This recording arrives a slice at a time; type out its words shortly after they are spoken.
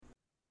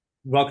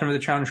Welcome to the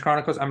Challenge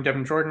Chronicles. I'm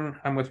Devin Jordan.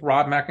 I'm with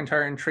Rob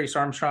McIntyre and Trace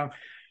Armstrong.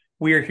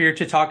 We are here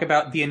to talk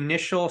about the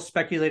initial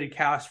speculated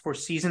cast for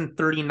season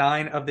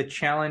 39 of the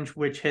challenge,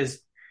 which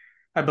has,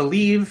 I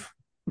believe,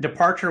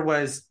 departure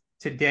was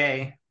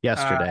today,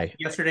 Yesterday.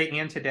 yesterday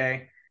and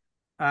today.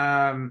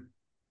 Um,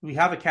 we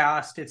have a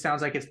cast. It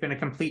sounds like it's been a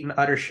complete and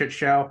utter shit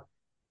show,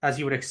 as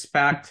you would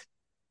expect.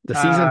 The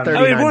season Um,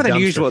 I mean, more 39 than dumpster.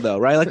 usual though,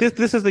 right? Like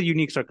this is a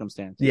unique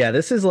circumstance. Yeah,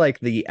 this is like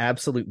the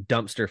absolute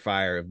dumpster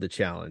fire of the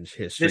challenge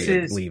this history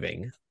of is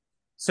leaving.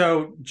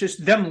 So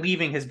just them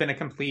leaving has been a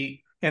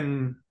complete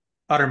and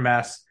utter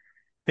mess.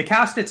 The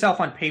cast itself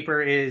on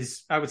paper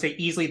is, I would say,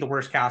 easily the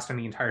worst cast in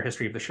the entire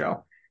history of the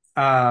show.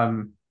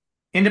 Um,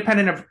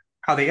 Independent of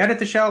how they edit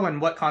the show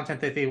and what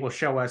content that they will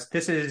show us,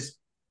 this is,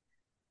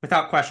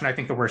 without question, I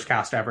think the worst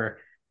cast ever.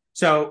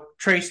 So,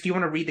 Trace, do you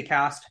want to read the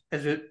cast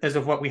as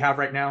of what we have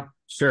right now?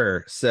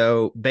 Sure.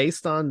 So,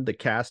 based on the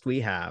cast we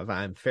have,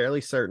 I'm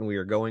fairly certain we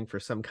are going for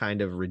some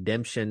kind of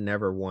redemption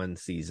never won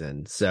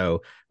season.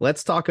 So,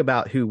 let's talk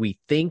about who we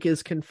think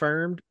is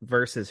confirmed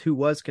versus who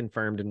was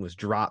confirmed and was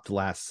dropped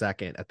last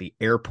second at the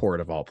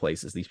airport of all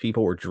places. These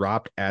people were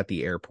dropped at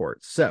the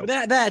airport. So,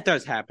 That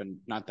does happen,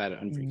 not that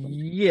infrequently.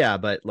 yeah,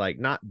 but like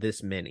not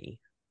this many,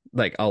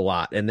 like a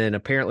lot. And then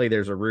apparently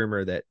there's a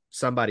rumor that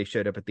somebody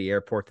showed up at the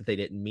airport that they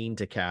didn't mean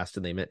to cast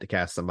and they meant to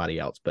cast somebody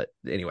else. But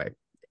anyway,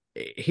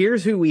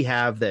 here's who we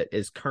have that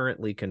is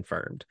currently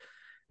confirmed.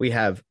 We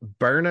have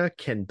Berna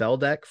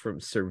Kenbeldek from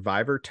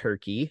Survivor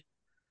Turkey,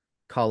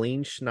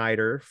 Colleen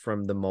Schneider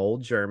from The Mole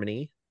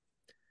Germany,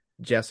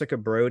 Jessica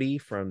Brody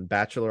from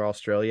Bachelor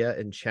Australia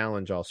and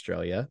Challenge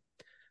Australia,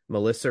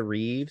 Melissa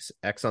Reeves,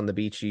 X on the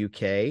Beach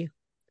UK,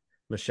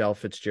 Michelle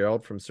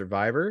Fitzgerald from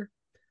Survivor,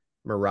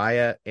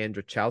 Mariah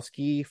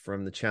Andrzejowski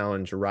from the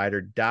Challenge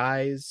Rider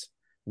Dies,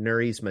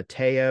 Nuris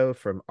Mateo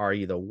from Are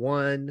You the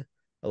One,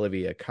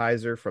 Olivia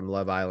Kaiser from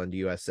Love Island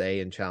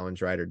USA and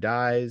Challenge Rider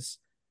Dies,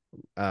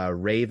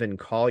 Raven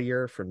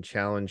Collier from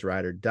Challenge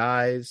Rider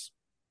Dies,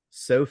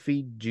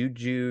 Sophie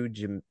Juju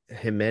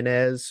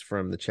Jimenez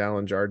from the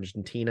Challenge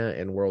Argentina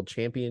and World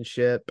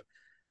Championship,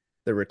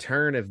 the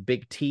return of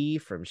Big T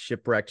from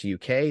Shipwrecked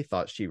UK,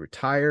 thought she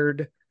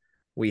retired.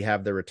 We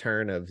have the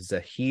return of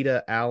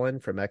Zahida Allen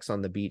from X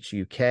on the Beach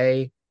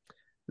UK,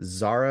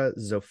 Zara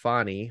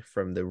Zofani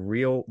from the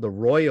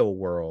Royal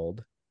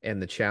World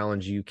and the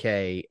Challenge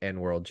UK and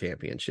World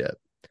Championship.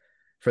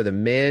 For the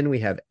men, we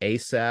have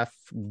Asaf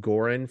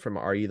Gorin from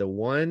Are You the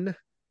One,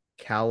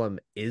 Callum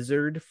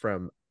Izzard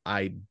from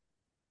Ibiza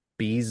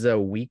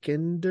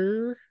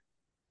Weekender,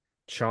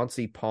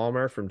 Chauncey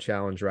Palmer from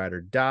Challenge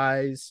Rider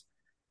Dies,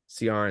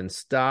 Ciaran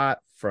Stott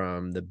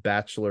from The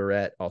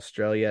Bachelorette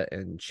Australia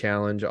and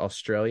Challenge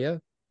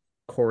Australia,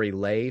 Corey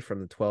Lay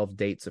from the 12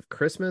 Dates of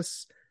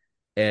Christmas,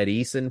 Ed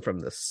Eason from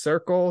The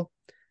Circle,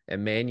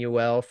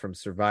 Emmanuel from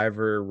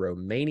Survivor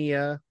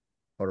Romania,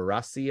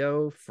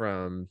 Horacio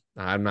from,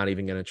 I'm not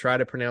even going to try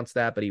to pronounce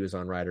that, but he was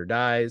on Ride or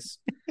Dies.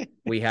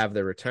 We have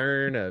the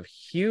return of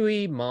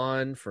Huey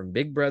Mon from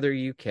Big Brother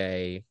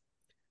UK,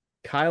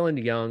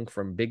 Kylan Young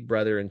from Big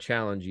Brother and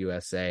Challenge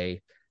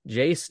USA,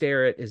 Jay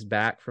Starrett is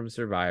back from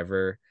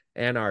Survivor,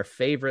 and our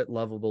favorite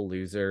lovable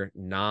loser,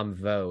 Nam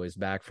Vo, is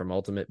back from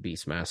Ultimate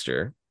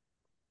Beastmaster.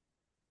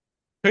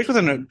 Trace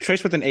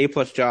with an A+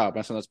 job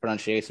on some of those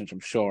pronunciations. I'm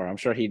sure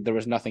there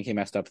was nothing he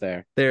messed up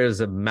there. There's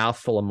a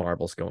mouthful of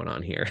marbles going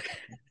on here.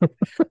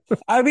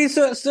 I mean,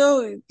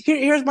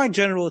 here's my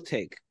general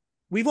take.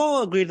 We've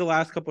all agreed the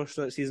last couple of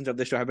seasons of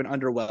this show have been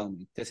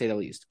underwhelming, to say the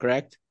least.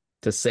 Correct?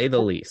 To say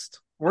the least.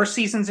 Worst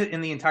seasons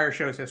in the entire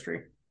show's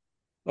history.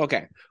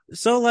 Okay,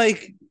 so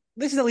like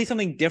this is at least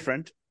something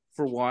different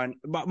for one.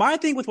 But my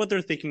thing with what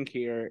they're thinking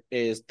here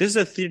is this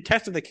is a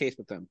test of the case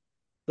with them.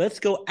 Let's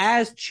go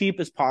as cheap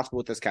as possible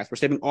with this cast. We're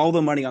saving all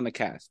the money on the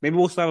cast. Maybe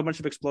we'll still have a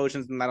bunch of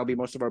explosions and that'll be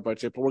most of our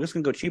budget, but we're just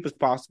going to go cheap as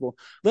possible.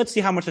 Let's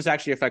see how much this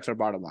actually affects our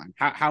bottom line.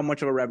 How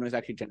much of a revenue is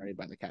actually generated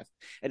by the cast.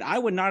 And I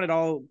would not at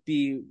all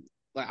be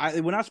like,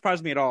 it would not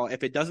surprise me at all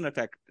if it doesn't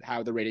affect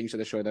how the ratings of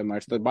the show that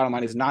much. The bottom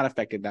line is not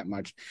affected that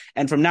much.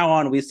 And from now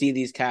on, we see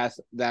these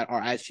casts that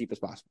are as cheap as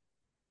possible.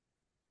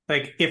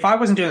 Like, if I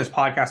wasn't doing this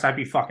podcast, I'd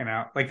be fucking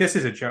out. Like, this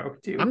is a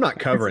joke, dude. I'm not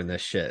covering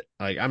this shit.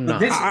 Like, I'm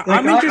not.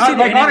 I'm interested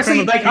in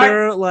honestly,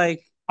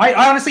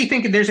 I honestly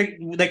think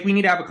we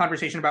need to have a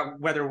conversation about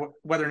whether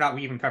or not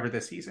we even cover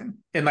this season.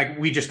 And like,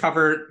 we just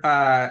cover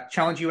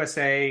Challenge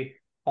USA,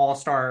 All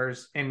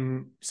Stars,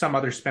 and some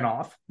other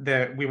spinoff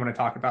that we want to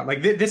talk about.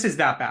 Like, this is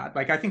that bad.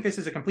 Like, I think this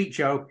is a complete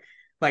joke.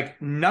 Like,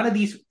 none of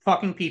these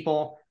fucking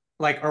people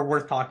like are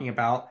worth talking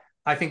about.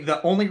 I think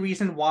the only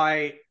reason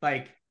why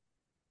like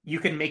you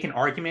can make an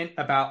argument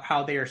about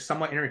how they are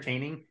somewhat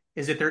entertaining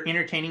is that they're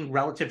entertaining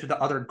relative to the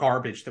other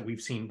garbage that we've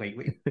seen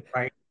lately,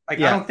 right? Like,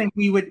 yeah. I don't think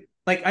we would,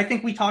 like, I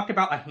think we talked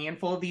about a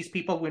handful of these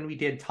people when we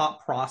did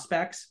top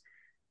prospects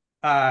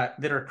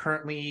that are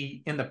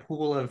currently in the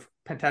pool of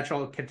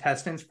potential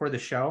contestants for the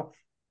show.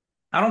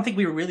 I don't think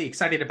we were really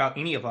excited about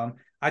any of them.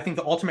 I think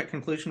the ultimate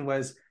conclusion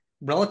was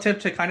relative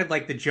to kind of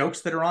like the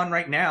jokes that are on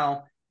right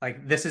now,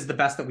 like, this is the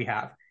best that we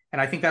have. And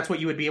I think that's what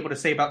you would be able to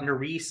say about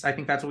Nerys. I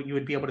think that's what you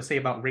would be able to say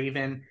about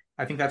Raven.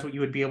 I think that's what you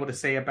would be able to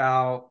say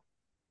about.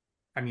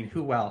 I mean,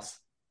 who else?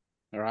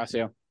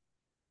 Horacio.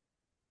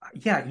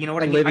 Yeah, you know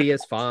what I mean.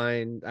 Olivia's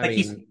fine. I Like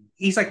mean,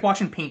 he's like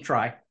watching paint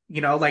dry.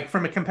 Like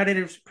from a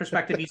competitive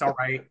perspective, he's all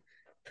right.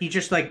 He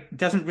just like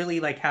doesn't really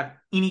like have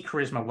any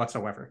charisma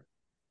whatsoever.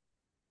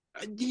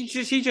 He's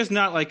just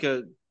not like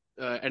an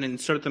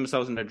insert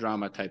themselves in a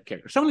drama type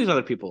character. Some of these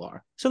other people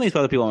are. Some of these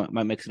other people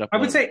might mix it up. I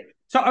would say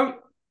so.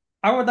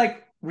 I would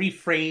like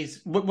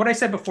rephrase what I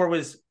said before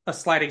was a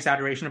slight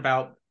exaggeration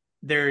about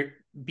there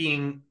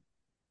being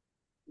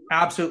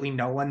absolutely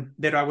no one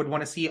that I would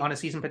want to see on a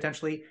season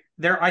potentially.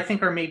 There, I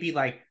think, are maybe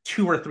like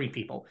 2 or 3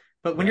 people.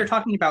 But when yeah. you're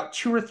talking about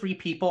 2 or 3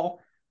 people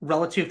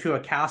relative to a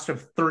cast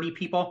of 30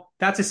 people,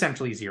 that's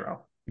essentially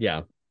zero.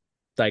 Yeah.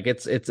 Like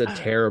it's a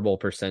terrible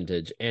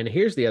percentage. And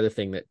here's the other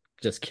thing that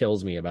just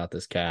kills me about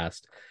this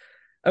cast.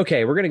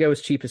 Okay, we're gonna go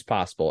as cheap as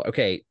possible.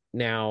 Okay,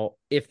 now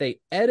if they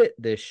edit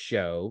this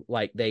show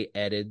like they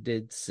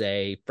edited,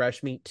 say,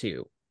 Fresh Meat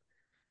 2,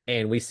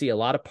 and we see a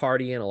lot of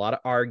partying, a lot of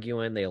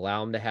arguing, they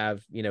allow them to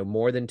have,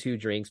 more than 2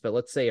 drinks, but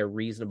let's say a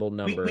reasonable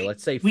number,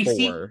 let's say We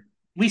 4.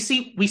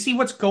 see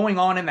what's going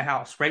on in the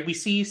house, right? We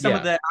see some of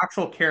Yeah. the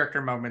actual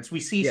character moments. We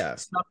see Yeah.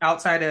 stuff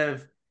outside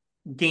of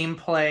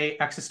gameplay,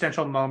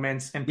 existential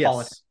moments, and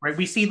politics, Yes. right?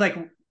 We see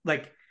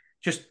like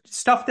just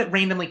stuff that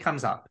randomly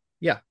comes up.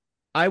 Yeah.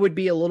 I would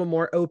be a little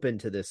more open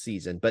to this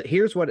season, but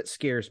here's what it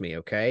scares me,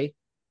 okay?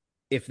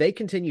 If they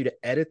continue to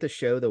edit the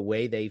show the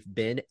way they've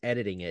been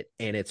editing it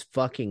and it's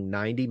fucking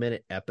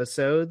 90-minute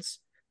episodes,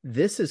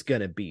 this is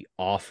going to be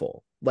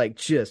awful. Like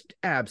just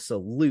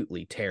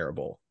absolutely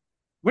terrible.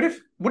 What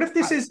if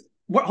this is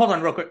what hold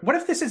on real quick. What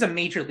if this is a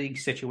major league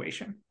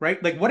situation,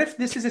 right? Like what if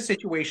this is a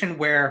situation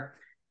where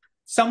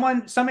some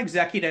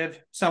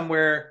executive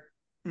somewhere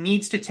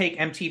needs to take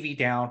MTV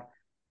down,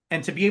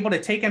 and to be able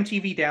to take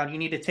MTV down, you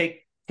need to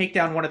take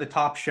down one of the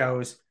top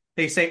shows.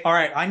 They say, "All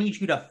right, I need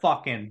you to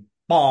fucking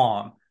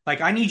bomb.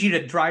 Like I need you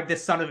to drive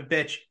this son of a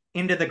bitch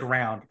into the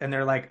ground." And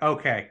they're like,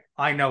 "Okay,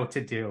 I know what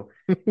to do.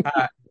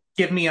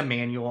 Give me a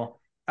manual.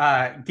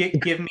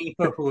 Give me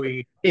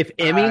Fukui. If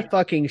Emmy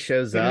fucking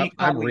shows give me up,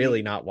 I'm Kali.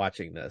 really not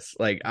watching this.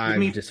 Like Give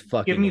me- I'm just give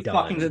fucking me done.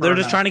 fucking- they're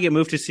just trying to get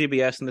moved to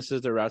CBS, and this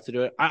is their route to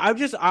do it.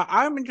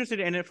 I'm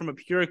interested in it from a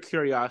pure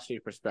curiosity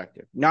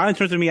perspective, not in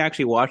terms of me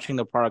actually watching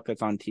the product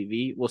that's on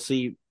TV. We'll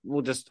see.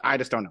 I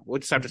just don't know. We'll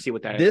just have to see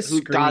what that This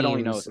is. God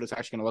only screams- knows what it's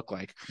actually going to look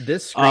like.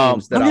 This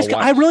screams that I'll watch.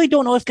 I really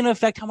don't know if it's going to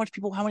affect how many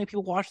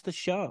people watch the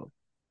show.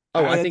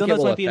 Oh, I think don't it know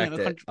will if it's affect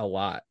gonna be it a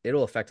lot.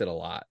 It'll affect it a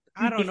lot.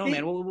 I don't If know, they-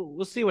 man.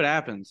 We'll see what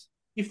happens.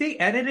 If they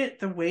edit it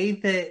the way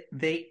that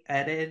they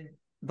edited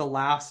the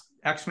last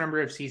X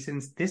number of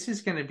seasons, this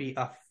is going to be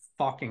a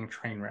fucking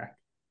train wreck.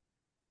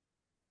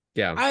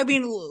 Yeah. I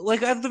mean,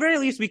 like at the very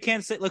least, we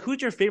can't say like who's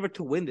your favorite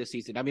to win this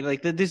season. I mean,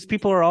 like these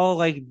people are all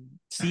like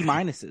C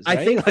minuses. I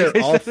right? think they're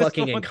Like, all that's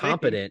fucking the one thing.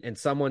 incompetent, and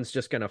someone's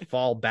just going to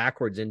fall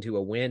backwards into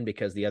a win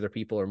because the other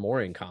people are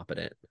more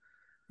incompetent.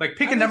 Like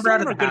pick I a mean, number some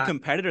out of them the are good hat.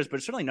 competitors,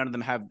 but certainly none of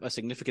them have a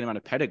significant amount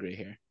of pedigree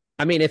here.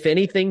 I mean, if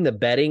anything, the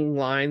betting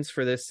lines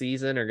for this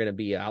season are going to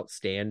be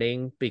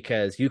outstanding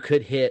because you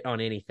could hit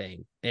on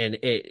anything, and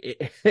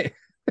it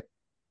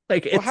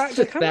like it's how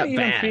just that many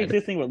even bad.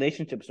 pre-existing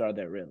relationships are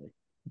there really?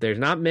 There's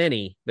not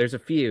many. There's a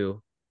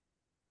few.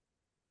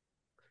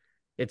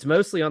 It's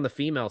mostly on the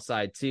female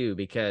side too,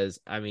 because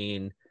I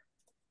mean,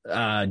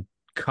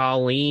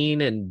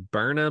 Colleen and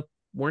Berna,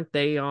 weren't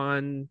they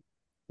on?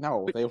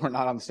 No, they were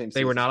not on the same.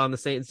 They were not on the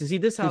same. See,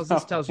 this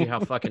tells you how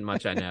fucking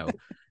much I know.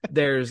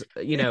 There's,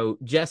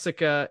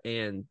 Jessica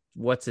and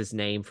what's his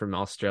name from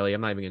Australia.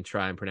 I'm not even gonna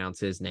try and pronounce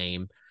his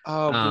name.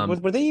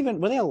 Were they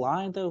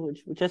aligned though?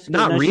 With Jessica?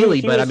 Not No,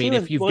 really, she but was- I mean, she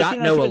was- if you've well, got she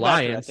no was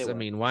alliance, Bachelorette, they I were.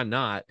 mean, why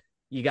not?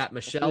 You got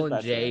Michelle and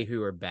Bachelorette. Jay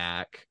who are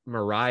back,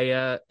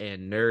 Mariah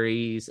and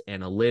Nuries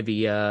and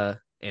Olivia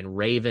and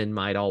Raven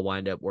might all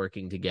wind up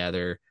working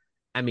together.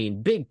 I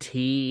mean, Big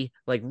T,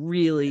 like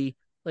really,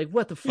 like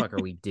what the fuck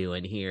are we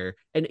doing here?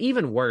 And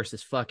even worse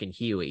is fucking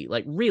Huey.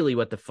 Like really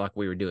what the fuck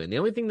we were doing. The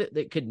only thing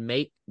that could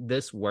make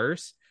this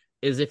worse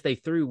is if they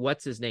threw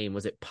what's his name?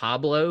 Was it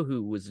Pablo,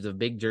 who was a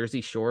big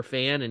Jersey Shore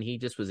fan and he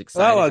just was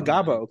excited?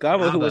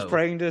 Gabo, who was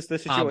praying this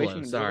situation.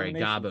 Pablo, sorry,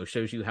 Gabo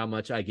shows you how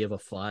much I give a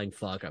flying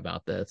fuck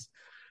about this.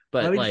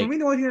 But I mean, like, for me,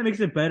 the only thing that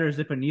makes it better is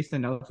if Anissa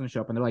and Nelson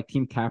show up and they're like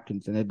team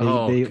captains, and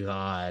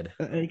God,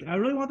 I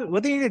really want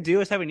What they need to do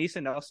is have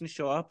Anissa Nelson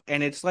show up,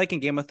 and it's like in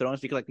Game of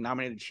Thrones, you can like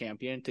nominate a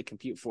champion to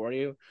compete for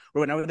you. Or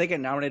whenever they get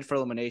nominated for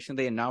elimination,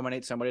 they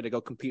nominate somebody to go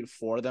compete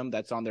for them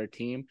that's on their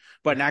team.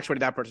 But in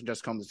actuality, that person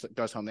just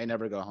goes home. They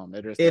never go home.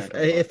 They just if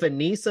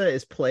Anissa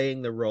is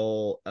playing the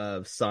role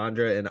of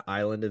Sandra in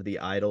Island of the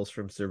Idols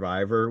from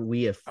Survivor,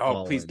 we have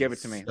fallen please give it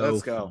to me. so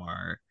Let's go.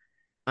 far.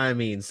 I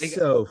mean,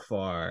 so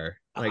far.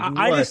 Like,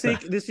 I just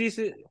think this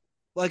season,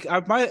 like,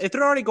 if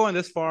they're already going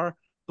this far,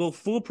 go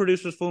full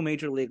producers, full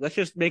major league. Let's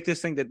just make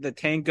this thing the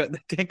tank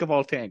of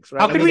all tanks,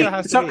 right? How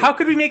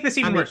could we make this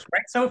even worse,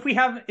 right? So if we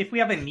have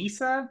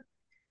Anissa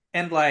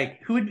and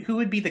like who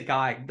would be the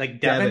guy, like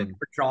Devin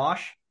or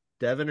Josh?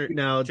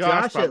 No,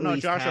 Josh Josh at no,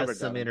 least Josh over has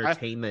some Devin.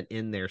 entertainment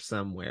in there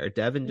somewhere.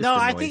 Devin just No,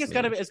 I annoys think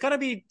me. it's gotta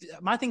be.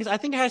 My thing is, I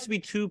think it has to be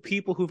two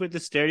people who fit the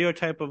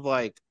stereotype of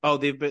like, oh,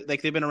 they've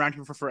been around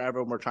here for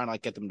forever, and we're trying to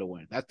like get them to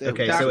win.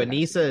 Okay, That's so what it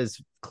has to Anissa be.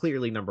 is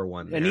clearly number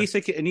one there.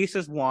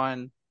 Anissa's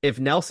one. If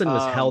Nelson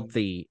was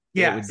healthy,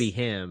 it would be Yes.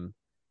 him.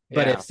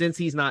 But Yeah. if since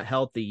he's not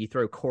healthy, you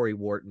throw Corey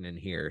Wharton in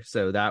here.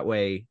 So that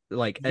way,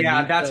 like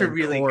Yeah, Anissa that's a and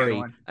really good Corey,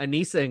 one.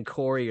 Anissa and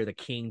Corey are the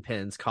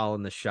kingpins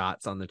calling the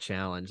shots on the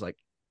challenge. Like,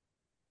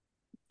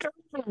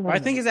 I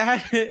think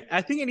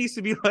I think it needs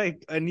to be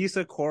like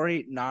Anissa,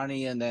 Corey,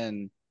 Nani, and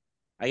then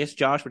I guess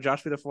Josh. Would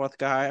Josh be the fourth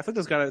guy? I think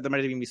there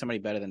might even be somebody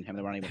better than him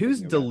that we're not even who's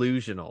thinking about.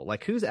 delusional?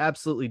 Like, who's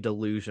absolutely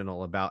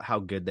delusional about how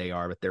good they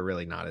are, but they're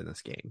really not in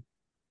this game?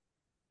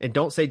 And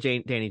don't say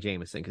Danny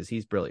Jameson because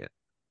he's brilliant.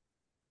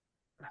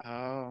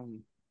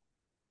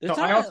 There's So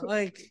not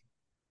like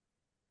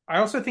I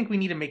also think we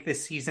need to make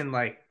this season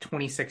like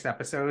 26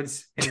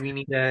 episodes, and we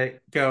need to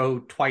go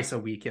twice a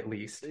week at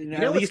least. You know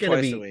at what's least gonna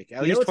twice be a week. At you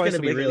know least what's twice gonna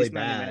a be week. At really least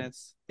 90 bad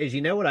minutes. is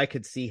you know what I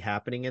could see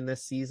happening in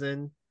this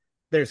season?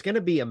 There's going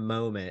to be a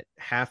moment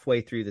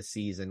halfway through the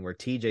season where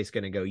TJ's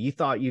going to go, you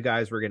thought you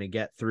guys were going to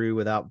get through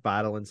without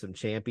battling some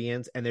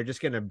champions, and they're just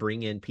going to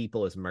bring in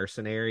people as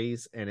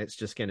mercenaries, and it's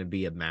just going to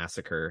be a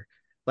massacre.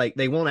 Like,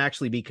 they won't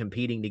actually be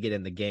competing to get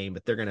in the game,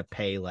 but they're going to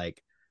pay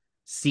like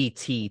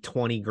CT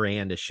 20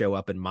 grand to show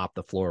up and mop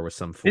the floor with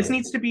some fool.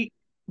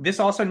 This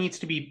also needs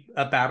to be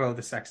a battle of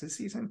the sexes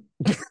season.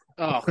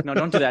 Oh no!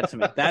 Don't do that to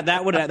me.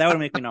 That would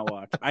make me not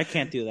watch. I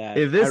can't do that.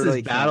 If this really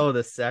is Battle of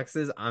the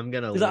Sexes, I'm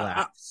gonna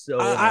laugh so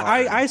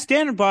hard. I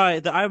stand by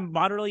that. I'm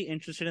moderately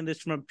interested in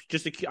this. I'm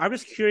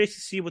just curious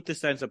to see what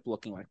this ends up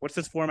looking like. What's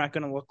this format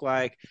going to look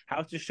like?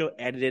 How's this show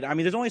edited? I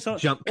mean, there's only so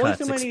jump only cuts,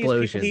 so many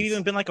explosions. of these people have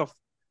even been like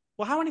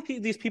how many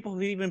of these people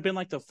have even been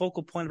like the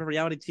focal point of a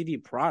reality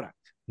TV product?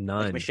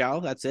 None. Like Michelle,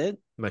 that's it.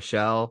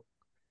 Michelle.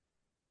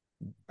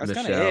 That's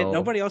kind of it.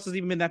 Nobody else has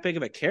even been that big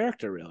of a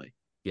character, really.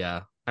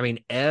 Yeah, I mean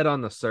Ed on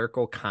the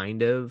Circle,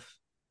 kind of.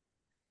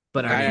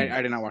 But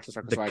I did not watch the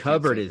Circle. The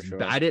cupboard is.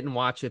 Sure. I didn't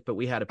watch it, but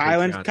we had a.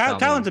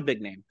 Kylan's a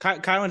big name.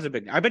 Kylan's a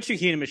big name. I bet you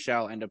he and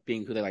Michelle end up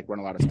being who they like run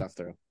a lot of stuff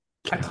through.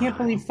 God. I can't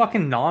believe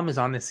fucking Nom is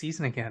on this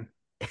season again.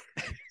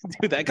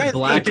 Dude, that guy's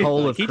black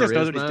hole of he charisma, just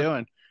knows what he's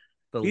doing.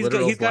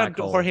 He's got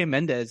hole. Jorge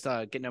Mendez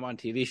getting him on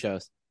TV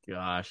shows.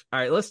 Gosh. All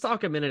right, let's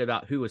talk a minute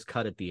about who was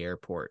cut at the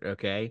airport,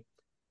 okay?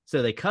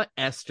 So they cut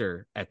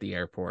Esther at the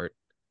airport.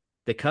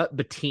 They cut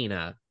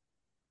Bettina.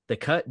 They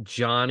cut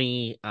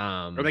Johnny.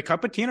 Or they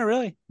cut Bettina,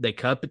 really? They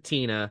cut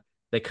Bettina.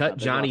 They cut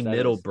Johnny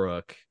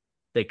Middlebrook.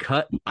 They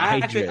cut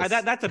Actually,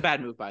 that's a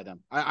bad move by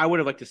them. I would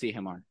have liked to see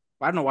him on.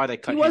 I don't know why they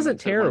cut him. He wasn't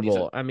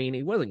terrible. I mean,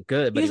 he wasn't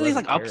good, but he's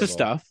like up to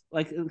stuff.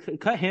 Like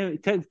cut him,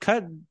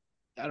 cut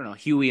I don't know,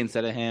 Huey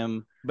instead of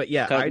him. But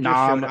yeah, cut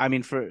Nom. I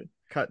mean,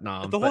 cut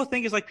Nom. The whole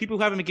thing is like people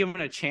who haven't been given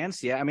a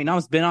chance yet. I mean,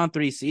 Nom's been on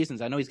 3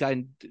 seasons. I know he's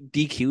gotten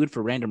DQ'd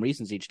for random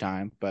reasons each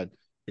time, but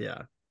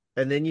yeah.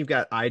 And then you've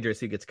got Idris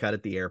who gets cut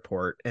at the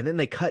airport, and then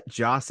they cut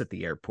Joss at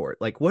the airport.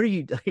 Like, what are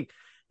you like?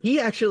 He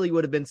actually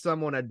would have been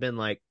someone I'd been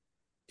like,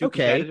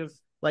 okay,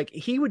 like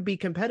he would be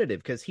competitive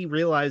because he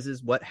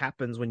realizes what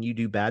happens when you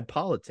do bad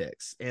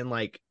politics, and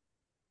like.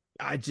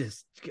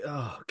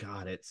 Oh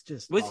God, it's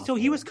just. So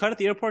he was cut at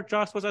the airport.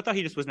 Joss was. I thought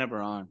he just was never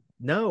on.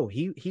 No,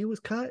 he was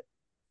cut.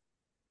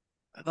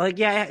 Like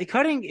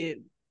cutting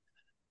it.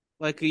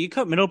 Like you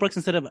cut Middlebrooks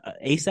instead of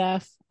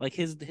Asaf. Like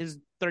his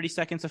 30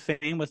 seconds of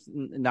fame with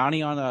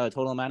Nani on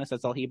Total Madness.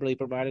 That's all he really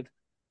provided.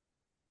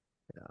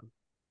 Yeah,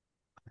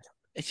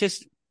 it's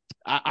just.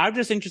 I'm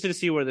just interested to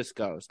see where this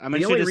goes. I'm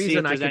interested to see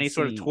if there's any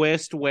sort of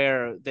twist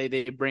where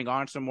they bring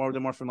on some more of the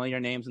more familiar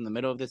names in the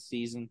middle of this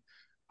season.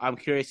 I'm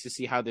curious to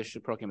see how this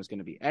program is going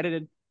to be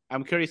edited.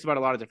 I'm curious about a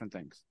lot of different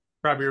things.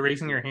 Rob, you're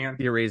raising your hand.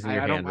 You're raising your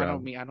hand. I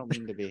don't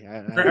mean to be.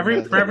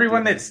 For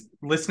everyone that's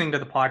listening to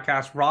the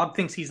podcast, Rob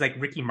thinks he's like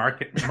Ricky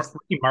Martin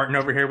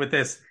over here with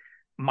this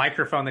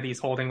microphone that he's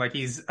holding, like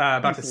he's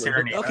about to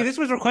serenade. Okay, this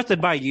was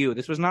requested by you.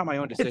 This was not my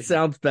own decision. It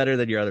sounds better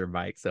than your other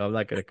mic, so I'm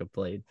not going to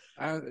complain.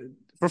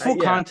 For full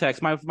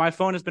context, my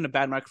phone has been a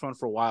bad microphone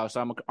for a while, so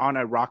I'm on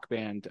a Rock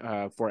Band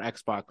for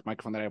Xbox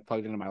microphone that I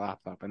plugged into my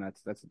laptop, and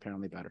that's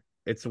apparently better.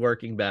 It's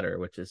working better,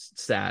 which is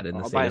sad. I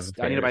need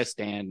to buy a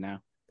stand now.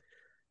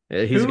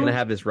 He's going to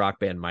have his Rock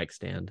Band mic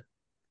stand.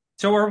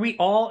 So are we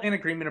all in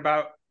agreement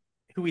about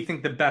who we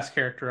think the best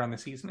character on the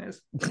season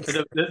is?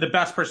 the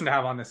best person to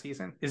have on the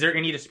season? Is there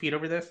any dispute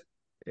over this?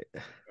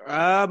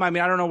 I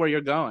mean, I don't know where you're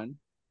going.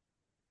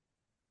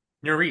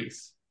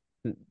 Nerys.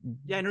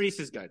 Yeah, Nerys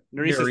is good.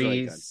 Nerys is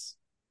really good.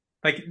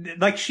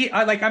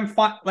 I'm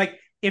fine. Like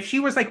if she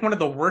was like one of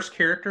the worst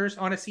characters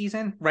on a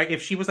season, right?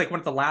 If she was like one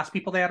of the last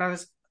people they had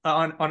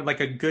on like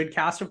a good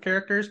cast of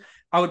characters,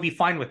 I would be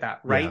fine with that,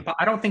 right? Yeah. But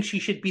I don't think she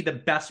should be the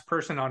best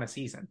person on a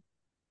season.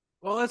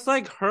 Well, it's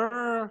like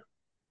her.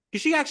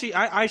 She actually,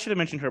 I should have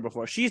mentioned her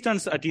before. She's done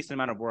a decent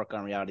amount of work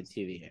on reality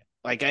TV,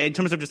 like in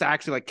terms of just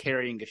actually like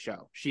carrying a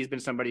show. She's been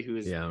somebody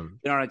who's been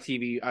on a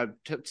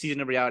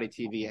season of reality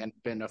TV and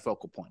been a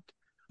focal point.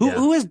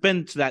 Who has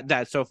been to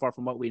that so far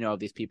from what we know of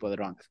these people that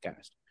are on this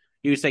cast?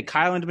 You would say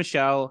Kyle and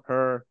Michelle,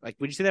 her. Like,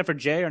 would you say that for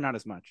Jay or not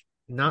as much?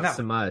 Not No.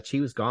 so much. He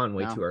was gone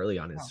way No. too early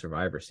on his No.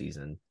 Survivor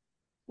season.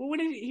 Well, when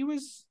he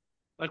was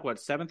like what,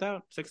 seventh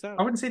out, sixth out?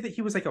 I wouldn't say that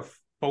he was like a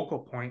focal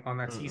point on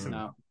that Mm-mm. season.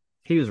 No.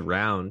 He was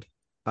round.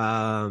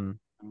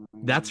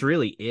 That's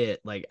really it.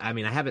 Like, I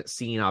mean, I haven't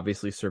seen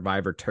obviously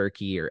Survivor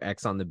Turkey or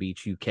X on the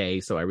Beach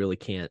UK, so I really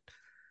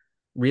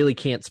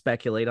can't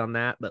speculate on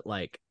that. But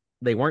like,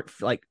 they weren't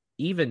like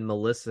even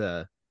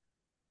Melissa.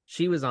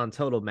 She was on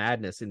Total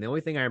Madness, and the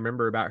only thing I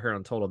remember about her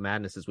on Total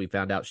Madness is we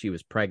found out she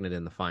was pregnant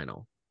in the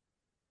final.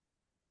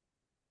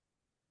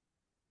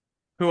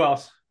 Who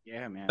else?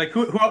 Yeah, man. Like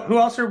who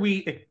else are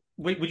we?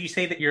 Would you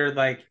say that you're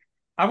like?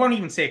 I won't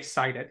even say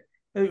excited.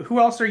 Who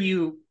else are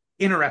you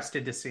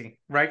interested to see?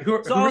 Right?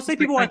 So I'll say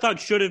people I thought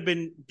should have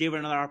been given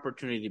another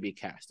opportunity to be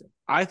casted.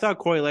 I thought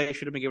Corey Lay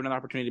should have been given an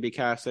opportunity to be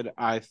casted.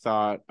 I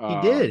thought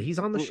He did. He's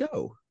on the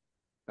show.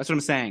 That's what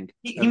I'm saying.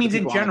 He means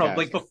in general,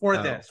 like before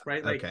this,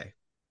 right? Like, okay.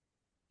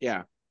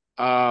 Yeah.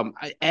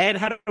 Ed,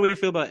 how do we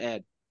feel about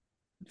Ed?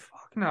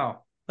 fuck no.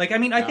 Like, I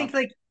mean, I think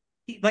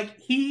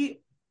he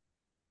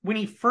when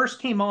he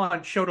first came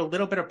on showed a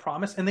little bit of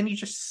promise, and then he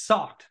just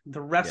sucked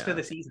the rest of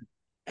the season.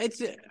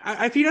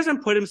 If he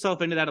doesn't put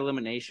himself into that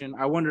elimination,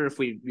 I wonder if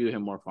we view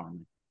him more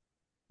fondly.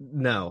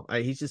 No,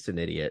 he's just an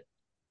idiot.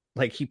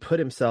 Like, he put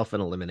himself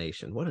in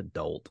elimination. What a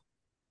dolt.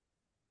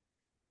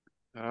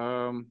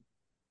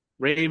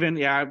 Raven,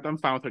 yeah, I'm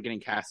fine with her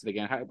getting casted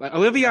again.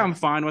 Olivia, I'm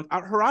fine with.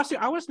 Horacio,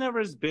 I was never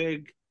as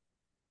big.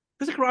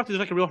 Because there's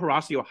like a real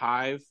Horacio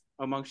hive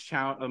amongst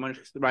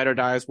the Ride or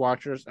Dies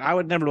watchers. I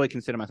would never really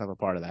consider myself a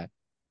part of that.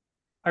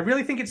 I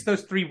really think it's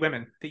those three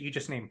women that you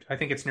just named. I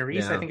think it's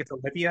Nerys, Yeah. I think it's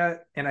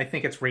Olivia, and I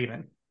think it's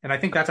Raven. And I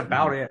think that's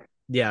about it.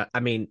 Yeah, I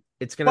mean,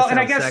 it's going to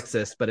sound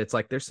sexist, but it's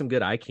like there's some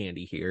good eye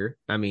candy here.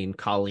 I mean,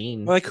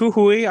 Colleen. Like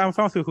Huhui, I'm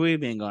fine with Huhui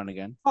being gone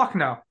again. Fuck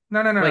no.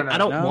 No. I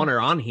don't want her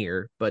on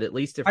here, but at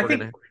least if we're going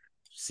to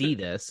see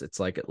this, it's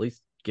like at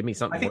least give me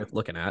something worth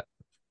looking at.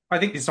 I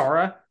think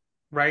Zara,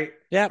 right?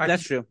 Yeah,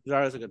 that's true.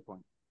 Zara's a good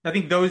point. I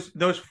think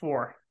those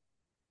four.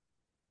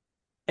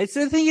 It's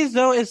the thing is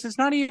though, it's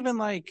not even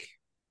like.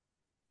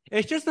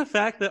 It's just the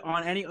fact that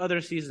on any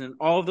other season,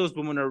 all of those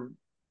women are,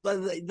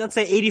 let's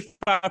say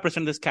 85%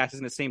 of this cast is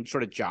in the same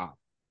sort of job,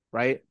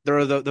 right?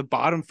 They're the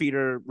bottom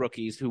feeder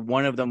rookies who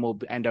one of them will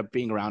end up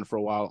being around for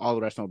a while. All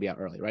the rest of them will be out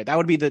early, right? That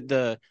would be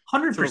the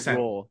 100% sort of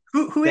role.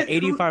 Who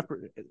 85%?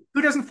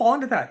 Who doesn't fall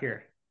into that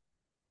here?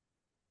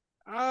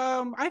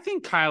 I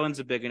think Kylan's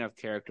a big enough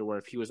character where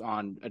if he was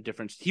on a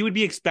different, he would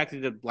be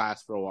expected to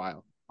last for a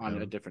while on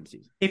a different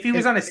season. If he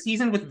was on a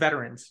season with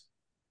veterans.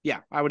 Yeah,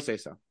 I would say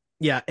so.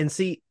 Yeah, and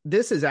see,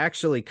 this is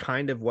actually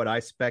kind of what I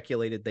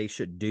speculated they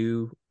should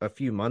do a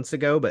few months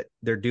ago, but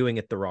they're doing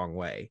it the wrong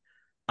way.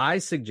 I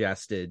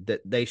suggested that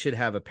they should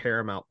have a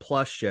Paramount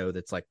Plus show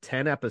that's like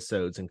 10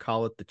 episodes and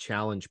call it the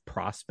Challenge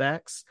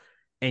Prospects,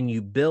 and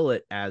you bill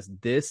it as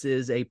this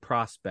is a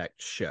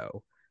prospect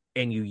show,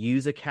 and you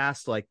use a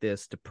cast like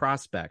this to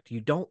prospect. You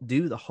don't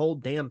do the whole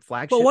damn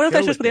flagship. But what if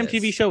that's just what the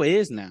MTV show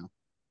is now?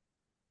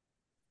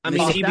 I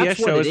mean, the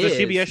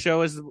CBS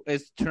show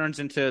is turns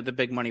into the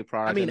big money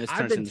product. I mean, and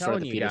I've been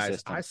telling you guys,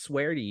 system. I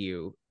swear to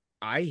you,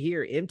 I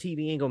hear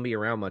MTV ain't gonna be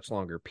around much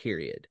longer.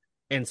 Period.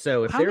 And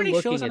so if how they're many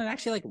looking shows at on it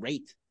actually like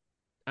rate?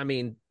 I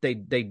mean, they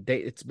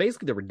it's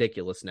basically the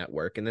Ridiculous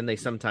Network, and then they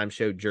sometimes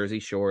show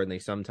Jersey Shore, and they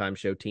sometimes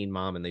show Teen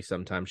Mom, and they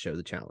sometimes show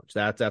The Challenge.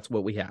 That's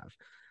what we have.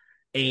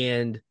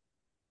 And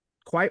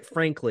quite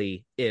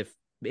frankly, if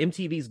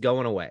MTV's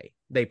going away,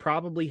 they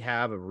probably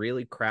have a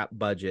really crap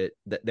budget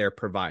that they're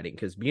providing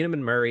because Bunim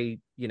and Murray,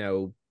 you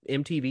know,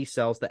 MTV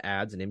sells the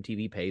ads and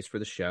MTV pays for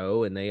the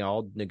show and they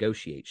all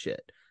negotiate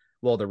shit.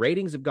 Well, the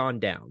ratings have gone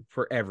down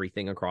for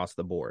everything across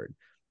the board.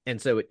 And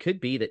so it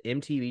could be that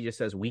MTV just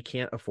says, we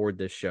can't afford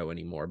this show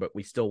anymore, but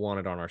we still want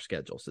it on our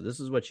schedule. So this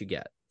is what you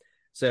get.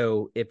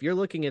 So if you're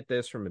looking at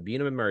this from a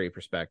Bunim and Murray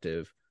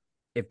perspective,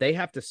 if they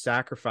have to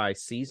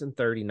sacrifice season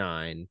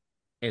 39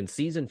 and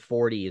season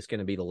 40 is going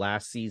to be the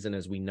last season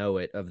as we know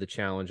it of the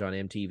challenge on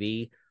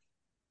MTV.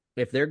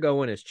 If they're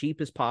going as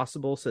cheap as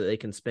possible so they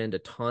can spend a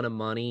ton of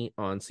money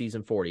on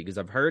season 40, because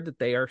I've heard that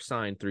they are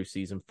signed through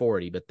season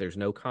 40, but there's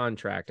no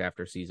contract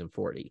after season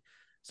 40.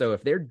 So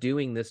if they're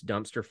doing this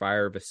dumpster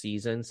fire of a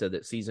season so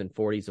that season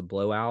 40 is a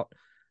blowout,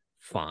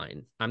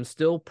 fine. I'm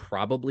still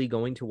probably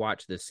going to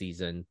watch this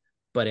season,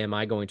 but am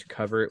I going to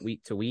cover it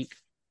week to week?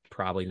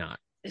 Probably not.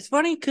 It's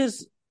funny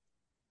because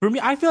for me,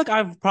 I feel like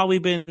I've probably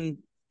been,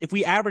 if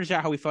we average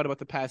out how we felt about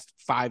the past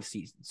 5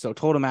 seasons, so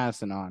Total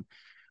Madison on,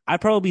 I'd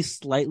probably be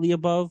slightly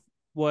above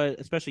what,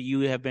 especially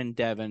you have been,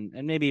 Devin,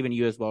 and maybe even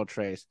you as well,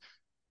 Trace.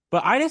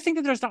 But I just think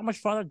that there's not much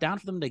farther down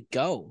for them to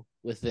go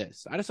with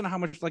this. I just don't know how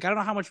much, I don't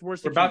know how much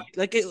worse. We're about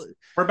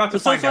to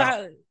find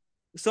out.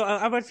 So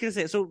I'm about to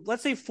say, so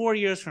let's say 4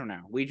 years from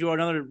now, we do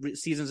another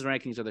seasons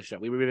rankings of the show.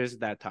 We revisit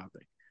that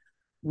topic.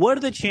 What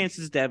are the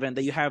chances, Devin,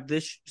 that you have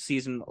this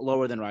season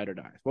lower than Ride or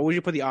Dies? What would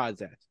you put the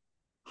odds at?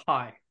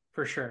 High,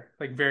 for sure.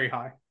 Like very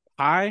high.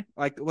 High?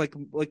 Like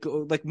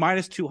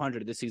minus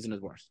 200 this season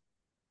is worse.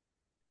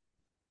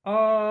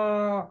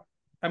 I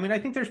mean, I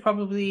think there's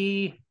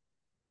probably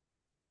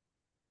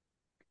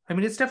I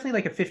mean, it's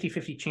definitely like a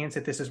 50-50 chance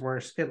that this is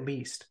worse, at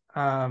least.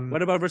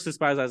 What about versus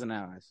Spies, Lies, and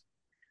Allies?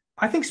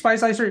 I think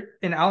Spies, Lies,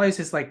 and Allies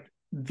is like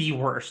the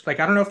worst. Like,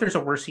 I don't know if there's a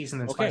worse season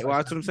than Okay, Spies, well,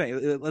 Lies. that's what I'm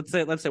saying.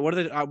 Let's say,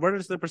 what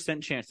is the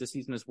percent chance this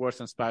season is worse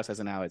than Spies, Lies,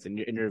 and Allies in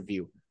your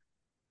view?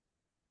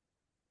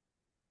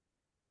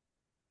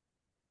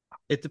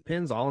 It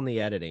depends all on the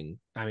editing.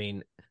 I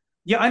mean,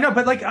 Yeah, I know,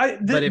 but like,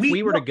 but if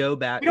we were to go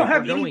back, we don't if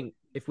have we're going,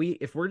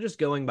 if we're just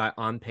going by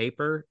on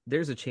paper,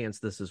 there's a chance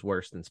this is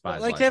worse than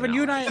Spies. Like Lies, Kevin, and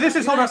you and I, Allies. So this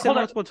is- you and I hold on, said hold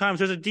on. multiple times.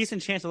 There's a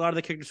decent chance a lot of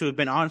the characters who have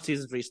been on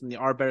seasons recently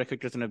are better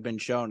characters than have been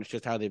shown. It's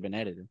just how they've been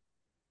edited.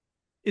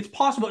 It's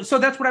possible. So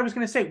that's what I was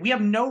going to say. We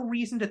have no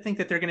reason to think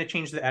that they're going to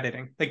change the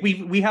editing. Like we've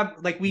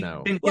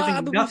No. been Well,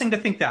 given but nothing to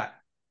think that.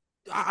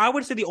 I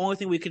would say the only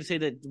thing we could say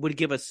that would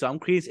give us some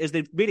credence is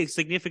they've made a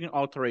significant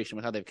alteration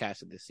with how they've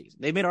casted this season.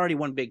 They've made already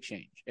one big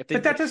change. But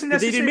that doesn't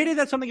if they've necessarily. admitted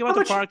that something about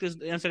the product is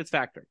unsaid its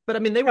factor. But I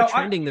mean, they were No,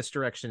 trending this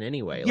direction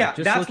anyway. Yeah, Like,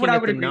 just that's looking what I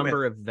at would the agree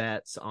number of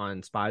vets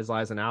on Spies,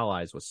 Lies, and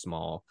Allies was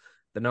small.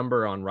 The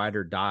number on Ride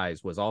or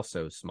Dies was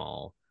also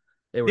small.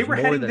 There was They were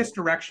more heading than, this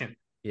direction.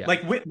 yeah.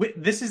 Like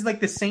this is like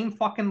the same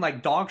fucking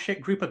like dog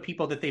shit group of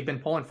people that they've been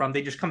pulling from.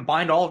 They just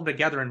combined all of them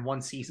together in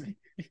one season.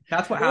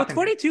 That's what happened.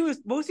 What's funny too is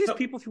most of these So-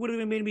 people, if you would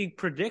have made me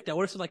predict, I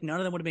would have said like none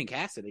of them would have been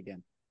casted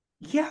again.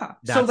 Yeah.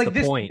 That's so like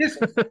the point.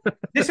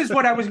 this is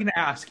what I was going to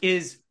ask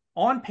is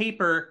on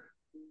paper,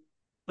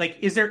 like,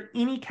 is there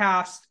any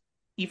cast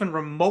even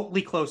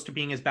remotely close to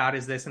being as bad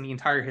as this in the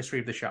entire history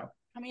of the show?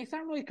 I mean, it's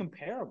not really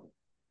comparable.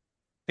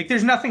 Like,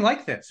 there's nothing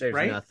like this, There's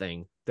right?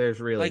 nothing. There's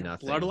really Like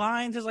nothing.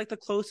 Bloodlines is like the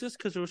closest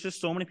because there was just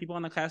so many people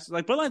on the cast.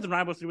 Like Bloodlines and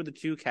Rivals 3 were the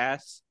two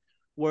casts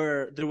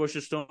where there was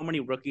just so many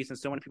rookies and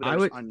so many people. I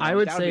would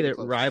say be the that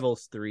closest.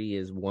 Rivals 3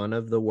 is one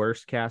of the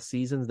worst cast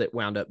seasons that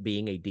wound up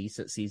being a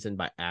decent season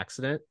by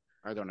accident.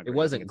 I don't agree. It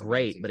wasn't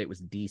great, but it was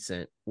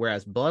decent.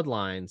 Whereas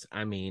Bloodlines,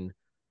 I mean,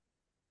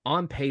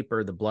 on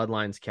paper, the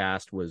Bloodlines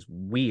cast was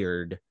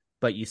weird,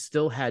 but you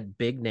still had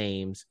big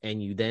names,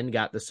 and you then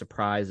got the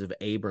surprise of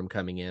Abram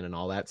coming in and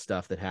all that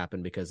stuff that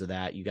happened because of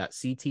that. You got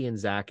CT and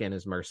Zach in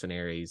as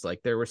mercenaries.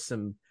 Like there was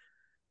some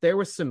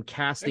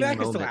casting Maybe that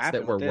could still moments happen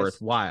that were with this.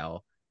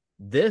 worthwhile.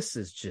 This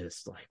is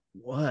just like,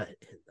 what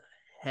in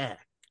the heck?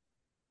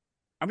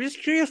 I'm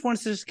just curious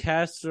once this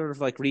cast sort of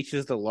like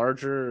reaches the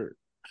larger.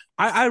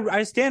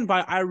 I stand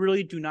by. I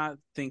really do not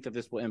think that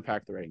this will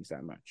impact the ratings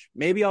that much.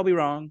 Maybe I'll be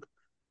wrong.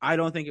 I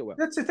don't think it will.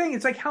 That's the thing.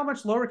 It's like, how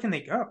much lower can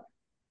they go?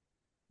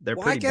 They're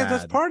Well, I pretty guess bad.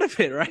 that's part of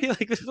it, right?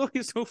 Like there's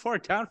only so far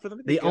down for them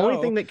to The go.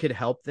 only thing that could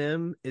help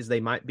them is they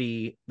might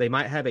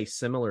have a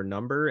similar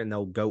number and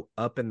they'll go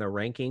up in the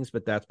rankings,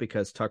 but that's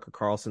because Tucker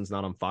Carlson's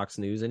not on Fox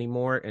News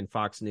anymore, and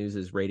Fox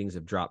News's ratings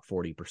have dropped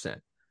 40%.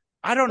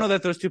 I don't know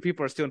that those two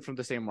people are stealing from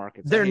the same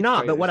market. They're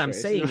not, but what I'm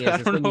this saying phrase. I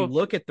is don't when you know.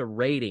 look at the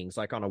ratings,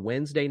 like on a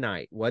Wednesday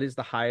night, what is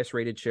the highest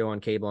rated show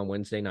on cable on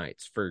Wednesday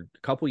nights? For a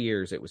couple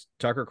years, it was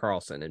Tucker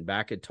Carlson, and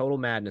back at Total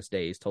Madness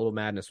days, Total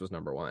Madness was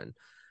number one.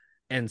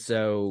 And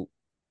so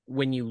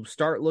when you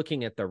start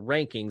looking at the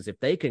rankings, if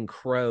they can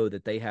crow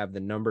that they have the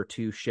number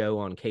 2 show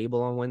on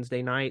cable on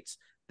Wednesday nights,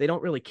 they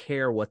don't really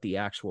care what the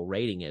actual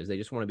rating is. They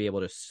just want to be able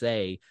to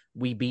say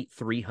we beat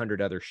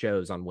 300 other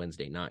shows on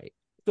Wednesday night.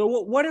 So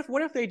what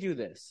if they do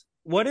this?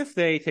 What if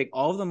they take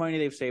all of the money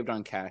they've saved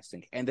on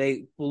casting and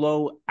they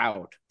blow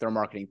out their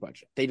marketing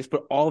budget? They just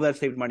put all that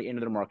saved money into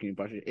their marketing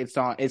budget.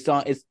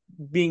 It's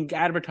being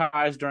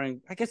advertised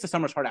during. I guess the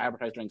summer's hard to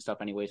advertise during stuff,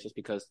 anyways, just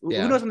because who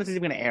knows when this is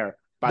even going to air.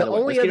 By the way,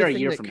 only let's get other it a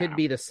thing year that from could now.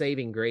 be the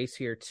saving grace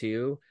here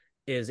too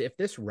is if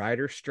this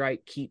writer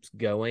strike keeps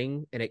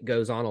going and it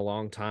goes on a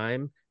long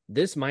time,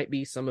 this might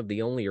be some of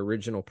the only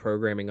original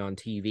programming on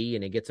TV,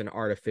 and it gets an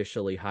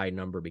artificially high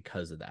number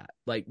because of that.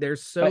 Like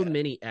there's so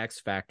many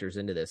X factors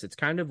into this. It's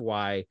kind of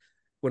why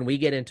when we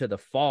get into the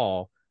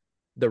fall,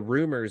 the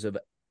rumors of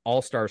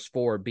All Stars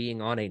 4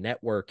 being on a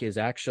network is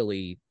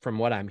actually, from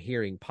what I'm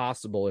hearing,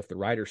 possible if the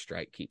writer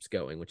strike keeps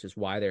going, which is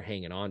why they're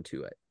hanging on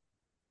to it.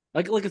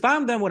 Like if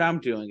I'm done what I'm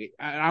doing,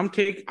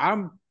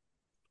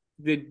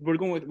 we're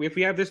going with, if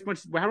we have this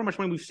much, however much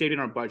money we've saved in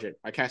our budget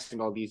by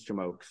casting all these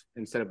jamokes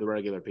instead of the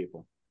regular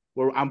people.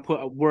 We're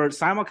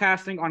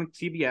simulcasting on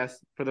CBS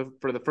for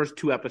the first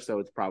 2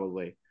 episodes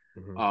probably.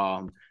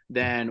 Mm-hmm.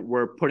 Then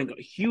we're putting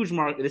a huge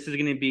market. This is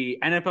going to be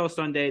NFL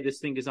Sunday. This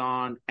thing is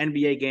on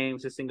NBA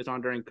games. This thing is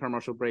on during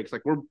commercial breaks.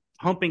 Like we're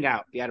pumping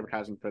out the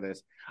advertising for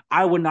this.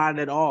 I would not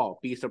at all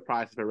be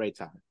surprised if it rates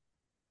high.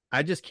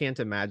 I just can't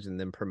imagine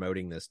them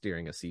promoting this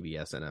during a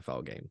CBS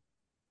NFL game.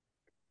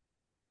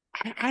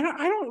 I don't.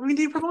 I mean,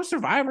 they promote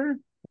Survivor,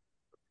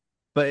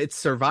 but it's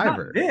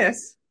Survivor. Not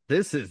this.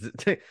 This is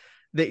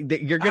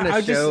you're going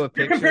to show a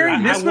picture. You're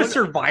comparing this with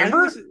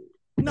Survivor?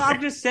 No,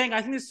 I'm just saying.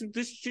 I think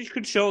this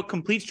could show a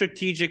complete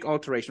strategic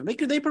alteration.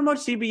 They promote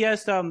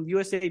CBS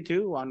USA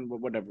 2 on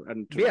whatever.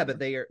 Yeah, but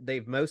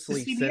they've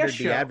mostly centered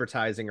the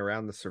advertising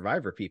around the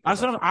Survivor people.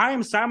 I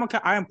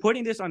am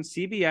putting this on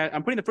CBS.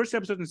 I'm putting the first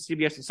episode on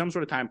CBS in some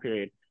sort of time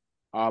period.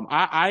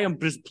 I am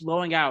just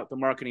blowing out the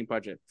marketing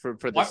budget for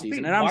this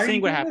season, and I'm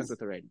seeing what happens with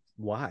the ratings.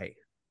 Why?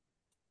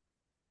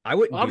 I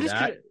wouldn't do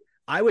that.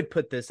 I would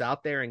put this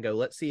out there and go,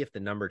 let's see if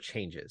the number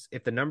changes.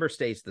 If the number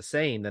stays the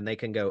same, then they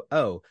can go,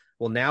 oh,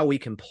 well, now we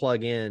can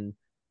plug in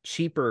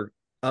cheaper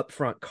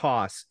upfront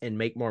costs and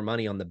make more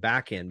money on the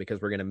back end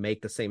because we're going to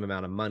make the same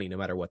amount of money no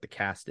matter what the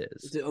cast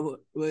is.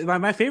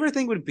 My favorite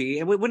thing would be,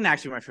 it wouldn't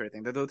actually be my favorite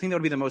thing. The thing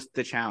that would be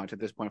the challenge at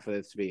this point for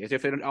this to be is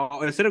if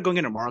instead of going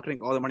into marketing,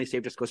 all the money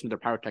saved just goes into their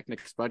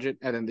pyrotechnics budget,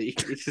 and then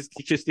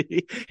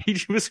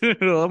each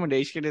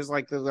elimination is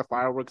like the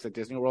fireworks at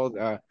Disney World.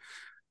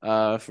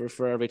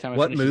 For every time.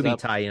 What movie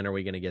tie-in are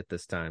we going to get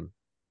this time?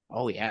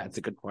 Oh yeah, it's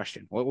a good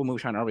question. What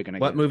movie tie-in are we going to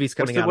get? What movie's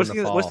coming out in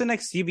the fall? What's the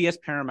next CBS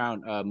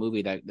Paramount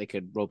movie that they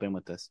could rope in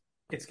with this?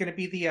 It's going to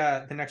be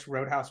the next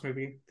Roadhouse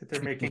movie that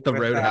they're making. The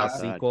Roadhouse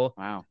sequel.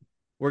 Wow.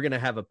 We're going to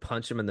have a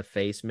punch him in the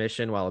face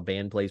mission while a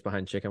band plays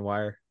behind chicken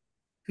wire.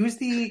 Who's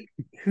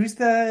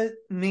the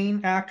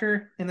main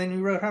actor in the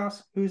new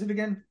Roadhouse? Who's it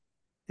again?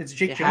 It's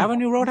Jake. They have a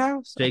new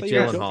Roadhouse? Jake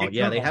Gyllenhaal.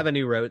 Yeah, they have a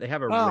new They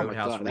have a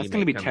Roadhouse remake. That's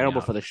going to be terrible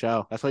out. for the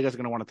show. That's what you guys are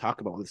going to want to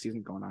talk about when the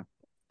season's going on.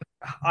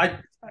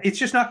 It's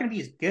just not going to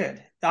be as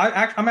good.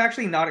 I'm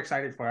actually not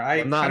excited for it.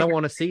 I don't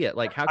want to see it.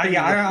 Like, how can you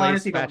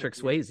replace Patrick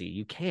Swayze?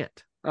 You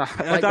can't.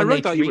 Like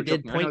when they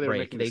did Point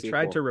Break, they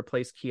tried to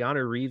replace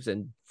Keanu Reeves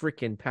and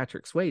freaking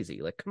Patrick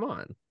Swayze. Like, come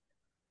on.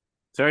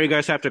 Sorry, you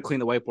guys have to clean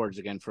the whiteboards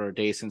again for a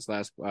day since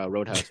last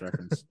Roadhouse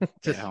reference.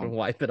 Just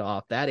wipe it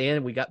off. That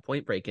and we got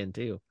Point Break in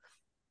too.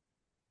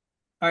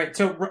 All right,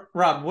 so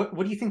Rob, what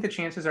do you think the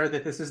chances are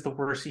that this is the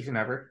worst season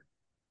ever?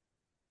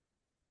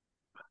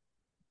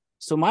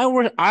 So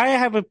I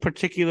have a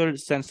particular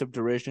sense of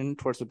derision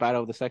towards the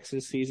Battle of the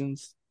Sexes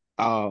seasons.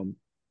 There's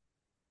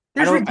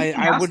redeeming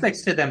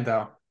aspects to them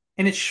though,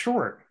 and it's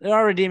short. There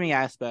are redeeming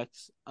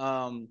aspects.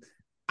 I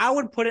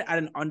would put it at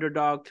an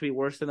underdog to be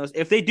worse than those.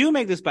 If they do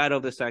make this Battle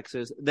of the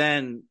Sexes,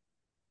 then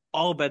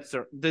all bets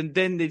are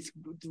then it's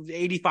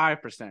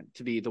 85%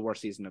 to be the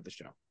worst season of the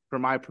show for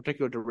my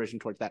particular derision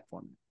towards that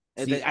format.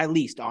 At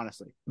least,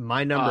 honestly.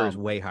 My number is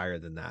way higher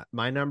than that.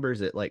 My number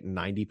is at like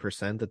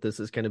 90% that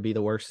this is going to be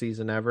the worst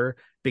season ever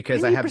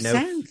because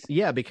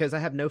 90%? Because I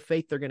have no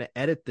faith they're going to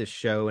edit this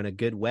show in a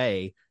good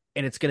way,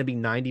 and it's going to be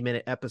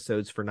 90-minute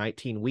episodes for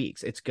 19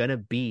 weeks. It's going to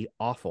be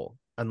awful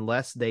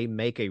unless they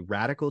make a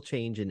radical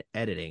change in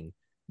editing.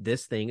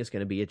 This thing is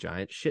going to be a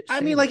giant shit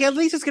sandwich. I mean, like, at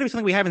least it's going to be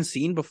something we haven't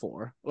seen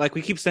before. Like,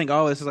 we keep saying,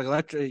 oh, this is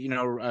like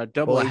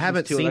double. Well, I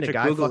haven't seen a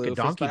guy fuck a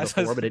donkey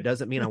before, but it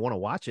doesn't mean I want to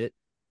watch it.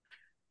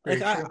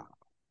 I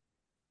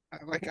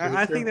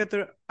think that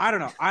they're. I don't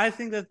know. I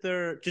think that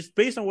they're just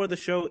based on where the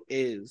show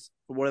is,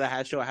 where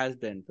the show has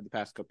been for the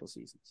past couple of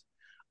seasons.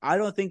 I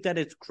don't think that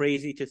it's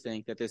crazy to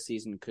think that this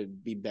season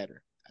could be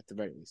better at the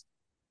very least.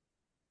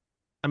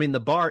 I mean,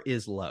 the bar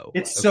is low.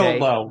 It's so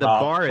low. The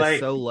bar is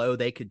so low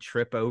they could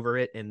trip over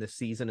it, and the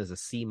season is a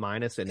C-,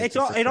 and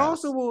it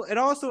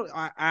also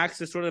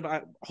acts as sort of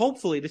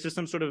hopefully this is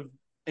some sort of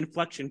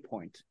inflection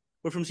point.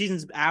 But from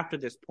seasons after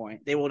this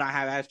point, they will not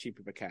have as cheap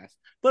of a cast.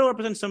 But it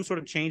represents some sort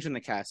of change in the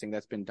casting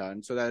that's been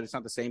done so that it's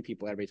not the same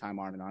people every time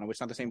on and on.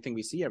 It's not the same thing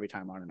we see every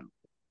time on and on.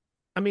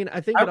 I mean,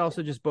 I think it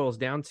also just boils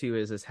down to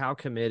is how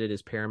committed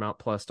is Paramount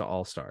Plus to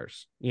All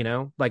Stars? You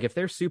know, like if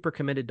they're super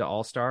committed to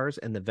All Stars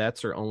and the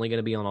vets are only going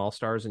to be on All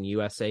Stars and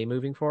USA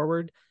moving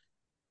forward,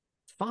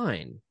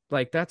 fine.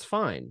 Like that's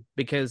fine.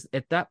 Because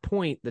at that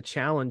point, the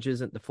challenge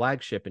isn't the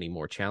flagship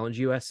anymore. Challenge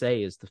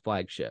USA is the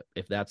flagship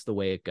if that's the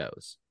way it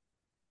goes.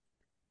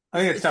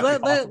 I think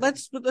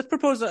let's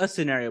propose a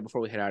scenario before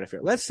we head out of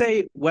here. Let's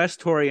say Wes,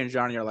 Tori, and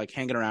Johnny are like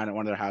hanging around at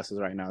one of their houses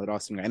right now. They're all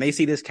sitting there, and they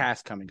see this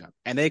cast coming up,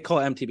 and they call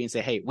MTV and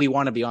say, "Hey, we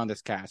want to be on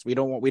this cast. We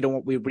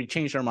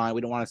changed our mind. We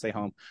don't want to stay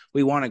home.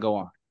 We want to go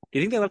on." Do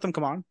you think they let them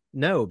come on?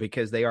 No,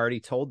 because they already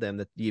told them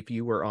that if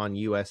you were on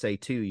USA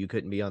 2, you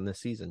couldn't be on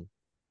this season.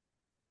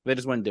 They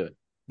just wouldn't do it.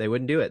 They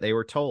wouldn't do it. They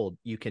were told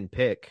you can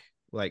pick.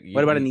 Like,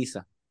 what about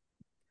Anissa?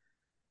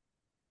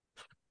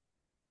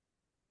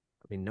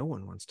 I mean, no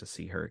one wants to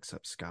see her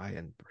except Sky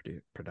and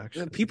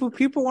production. People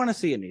want to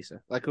see Anissa.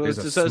 Like,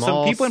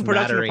 some people in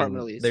production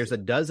department at least. There's a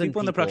dozen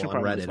people in the production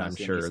on Reddit, I'm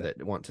sure,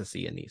 that want to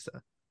see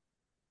Anissa.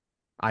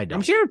 I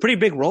don't. She had a pretty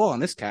big role on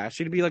this cast.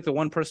 She'd be like the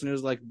one person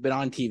who's like been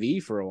on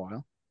TV for a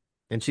while,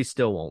 and she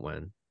still won't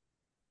win.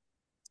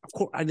 Of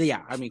course,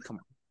 yeah. I mean, come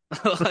on.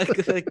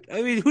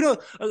 I mean, who knows?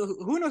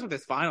 Who knows what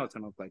this final is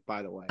going to look like?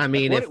 By the way, I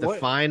mean, if the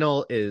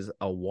final is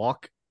a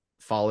walk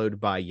followed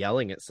by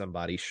yelling at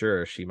somebody,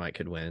 sure, she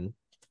could win.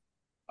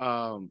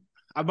 I'm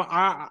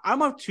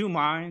of two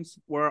minds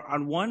where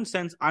on one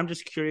sense, I'm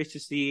just curious to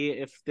see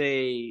if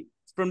they,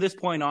 from this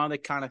point on, they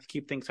kind of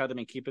keep things how they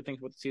may keep it,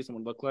 think what the season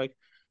would look like.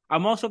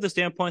 I'm also of the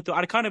standpoint, though,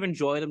 I kind of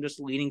enjoy them just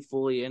leaning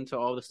fully into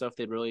all the stuff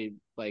they'd really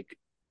like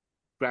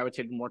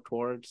gravitated more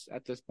towards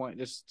at this point.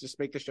 Just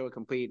make the show a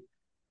complete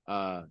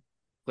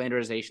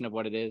flanderization of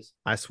what it is.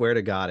 I swear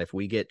to God, if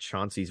we get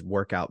Chauncey's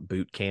workout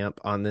boot camp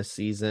on this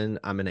season,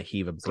 I'm going to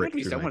heave a brick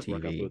through my TV.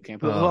 Workout boot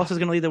camp. Who else is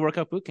going to lead the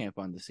workout boot camp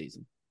on this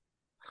season?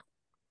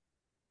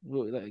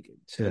 We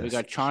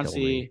got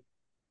Chauncey,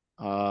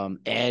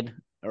 Ed,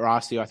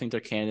 Rossio. I think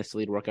they're candidates to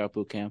lead workout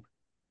boot camp.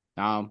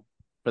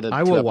 for the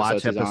I 2 will watch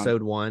episodes he's on.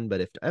 episode 1,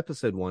 but if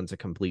episode 1's a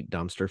complete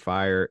dumpster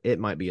fire, it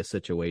might be a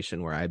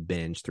situation where I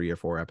binge 3 or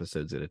 4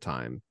 episodes at a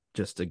time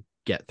just to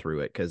get through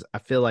it, because I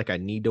feel like I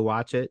need to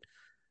watch it.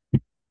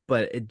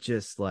 But it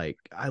just, like,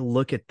 I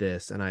look at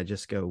this and I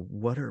just go,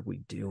 what are we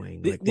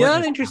doing? Like, The what other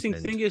has interesting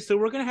happened? thing is, so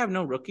we're gonna have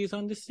no rookies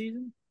on this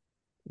season.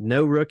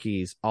 No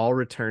rookies, all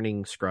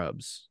returning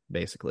scrubs,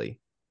 basically.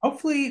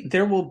 Hopefully,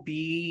 there will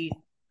be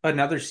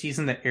another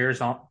season that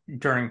airs on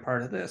during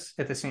part of this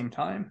at the same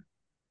time.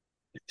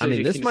 I So mean,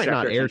 you this can might distract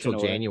not their air attention till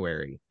away.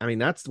 January. I mean,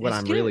 that's what It's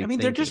I'm good. really I mean,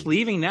 thinking. they're just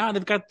leaving now.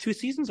 They've got 2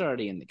 seasons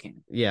already in the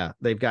can. Yeah,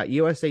 they've got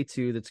USA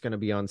 2 that's going to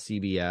be on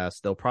CBS.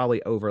 They'll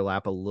probably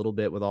overlap a little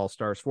bit with All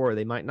Stars 4.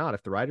 They might not.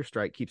 If the writer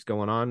strike keeps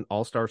going on,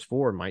 All Stars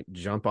 4 might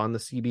jump on the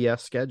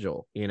CBS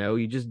schedule. You know,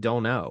 you just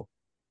don't know.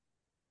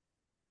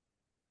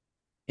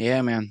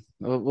 Yeah, man.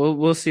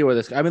 We'll see where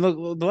this. I mean,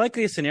 look, the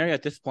likeliest scenario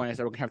at this point is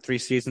that we're gonna have 3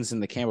 seasons in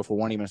the can before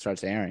one even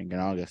starts airing in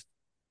August.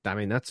 I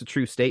mean, that's a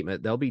true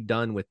statement. They'll be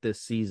done with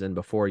this season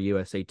before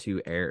USA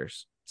 2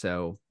 airs.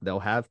 So they'll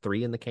have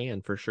 3 in the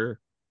can for sure.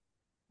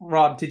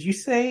 Rob, did you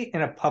say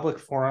in a public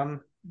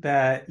forum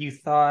that you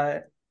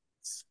thought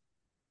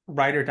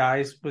Ride or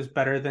Dies was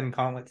better than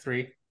Gauntlet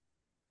 3?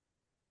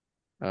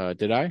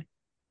 Did I?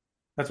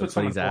 That's That's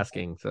what he's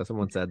asking. So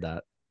someone said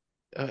that.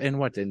 In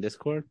what? In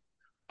Discord?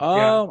 Yeah.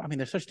 Oh, I mean,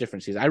 there's such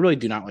different seasons. I really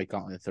do not like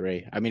Gauntlet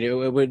 3. I mean, it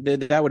would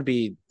that would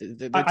be.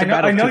 It's a I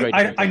battle of two know, very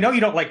different I know things.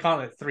 you don't like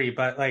Gauntlet 3,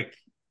 but like,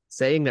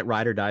 Saying that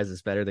Ride or Dies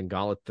is better than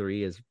Gauntlet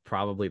 3 is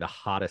probably the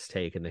hottest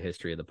take in the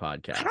history of the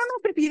podcast. I don't know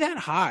if it'd be that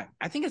hot.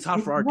 I think it's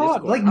hot for our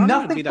Rob, Discord. like I don't know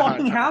if it'd nothing be that hot.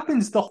 fucking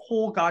happens the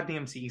whole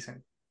goddamn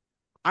season.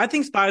 I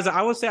think Spies.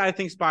 I would say I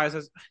think Spies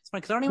is. It's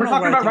fine because I don't even We're know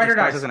talking what about I think Ride or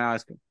Spies Dies. is an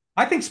Alice.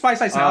 I think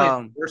Spice Ice and Ally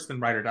Um, is worse than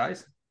Ride or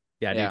Dies.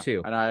 Yeah, I do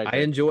too. And I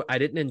agree.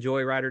 didn't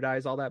enjoy Ride or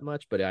Dies all that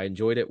much, but I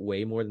enjoyed it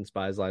way more than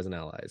Spies, Lies, and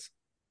Allies.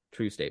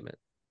 True statement.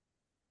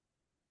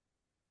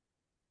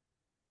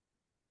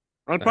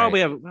 I'd probably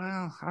have.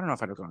 Well, I don't know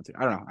if I'd have gone to.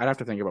 I don't know. I'd have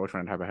to think about which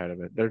one I'd have ahead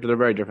of it. They're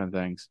very different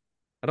things.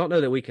 I don't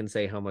know that we can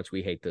say how much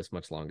we hate this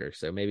much longer,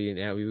 so maybe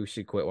now we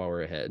should quit while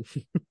we're ahead.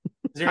 Is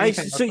there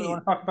anything else so we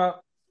want to talk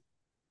about?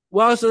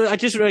 Well, so I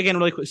just again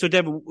really quick. So,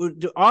 Deb,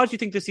 odds you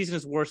think this season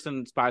is worse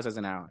than Spies as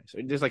an Ally? So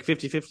just like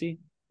 50-50?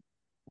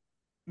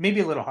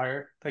 Maybe a little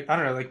higher. Like, I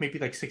don't know, like maybe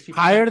like 60%.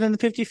 Higher than the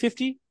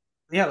 50-50?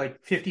 Yeah,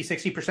 like 50,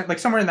 60%, like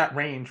somewhere in that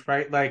range,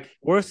 right? Like,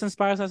 Worse than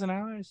Spies as an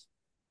Allies?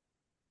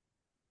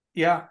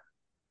 yeah.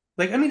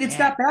 Like, I mean, it's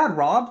that bad,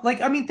 Rob.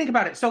 Like, I mean, think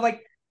about it. So,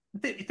 like,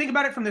 think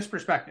about it from this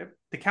perspective.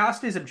 The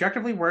cast is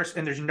objectively worse,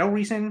 and there's no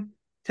reason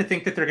to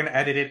think that they're going to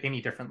edit it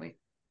any differently.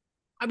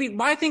 I mean,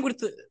 my thing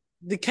with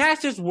the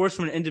cast is worse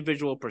from an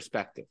individual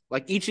perspective.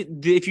 Like if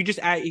you just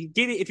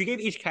if you gave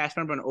each cast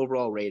member an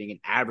overall rating and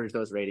average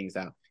those ratings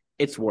out,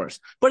 it's worse.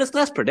 But it's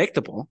less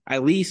predictable,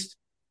 at least.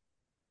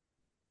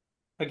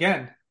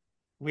 Again,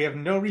 we have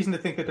no reason to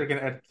think that they're going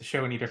to edit the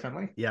show any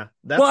differently. Yeah.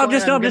 Well, I'm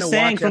just gonna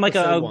saying watch from like a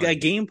episode 1.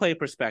 gameplay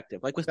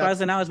perspective. Like with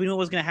Spies and Allies, we knew what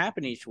was going to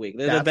happen each week.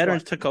 The That's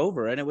veterans why- took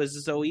over, and it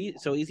was so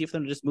easy for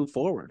them to just move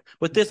forward.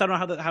 With this, I don't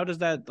know how does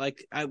that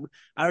like I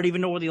don't even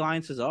know where the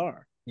alliances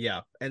are.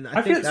 Yeah, and I I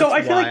think feel- that's so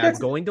I feel why like that's-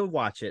 I'm going to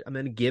watch it. I'm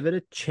going to give it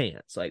a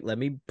chance. Like, let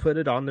me put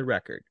it on the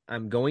record.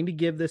 I'm going to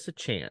give this a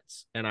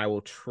chance, and I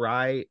will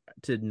try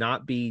to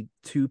not be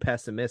too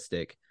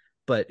pessimistic,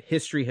 but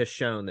history has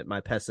shown that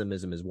my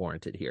pessimism is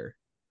warranted here.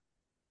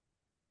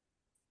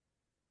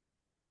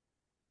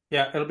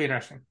 Yeah, it'll be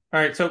interesting. All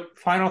right, so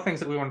final things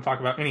that we want to talk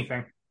about.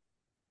 Anything?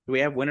 Do we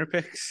have winner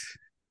picks?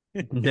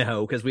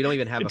 No, because we don't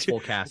even have a full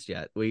cast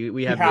yet.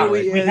 We have have- no-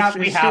 we have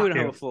We to. have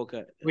a full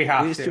cut. We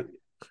have to.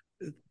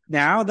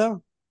 Now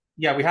though.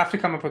 Yeah, we have to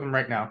come up with them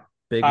right now.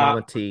 Big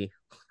Mama T.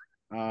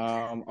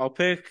 I'll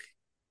pick.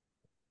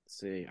 Let's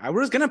see. I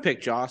was gonna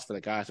pick Joss for the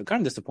guys. I'm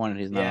kind of disappointed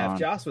he's not Yeah, on. if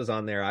Joss was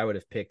on there, I would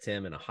have picked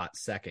him in a hot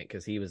second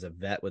because he was a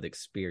vet with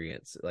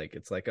experience. Like,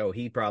 it's like, oh,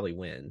 he'd probably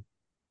win.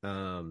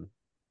 I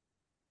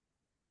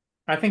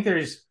think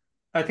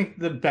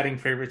the betting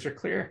favorites are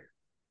clear.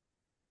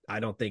 I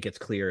don't think it's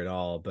clear at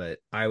all, but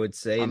I would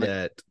say On the-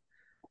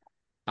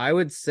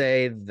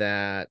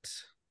 that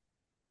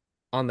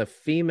on the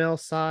female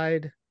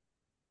side,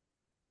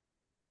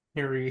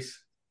 Here,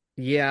 Reese.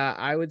 yeah,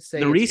 I would say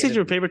The it's Reese is gonna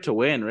your be- favorite to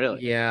win,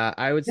 really. Yeah,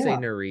 I would say Yeah.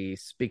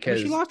 Nerys But because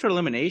she lost her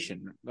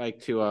elimination,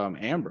 like to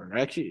Amber.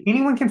 Actually,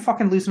 Anyone can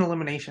fucking lose an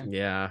elimination.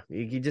 yeah,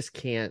 you just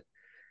can't.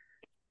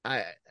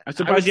 I'm would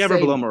surprised you have her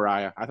say- below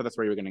Mariah. I thought that's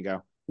where you were gonna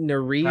go.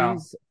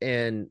 Nerys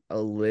and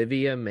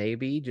Olivia,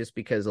 maybe just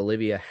because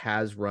Olivia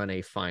has run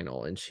a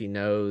final and she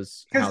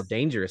knows how Because-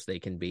 dangerous they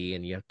can be,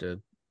 and you have to,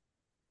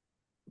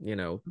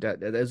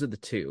 those are the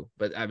two.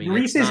 But I mean,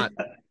 Nerys it's not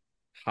is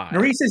high.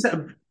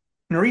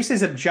 Nerys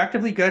is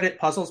objectively good at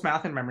puzzles,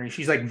 math, and memory.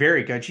 She's like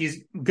very good.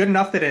 She's good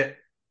enough that it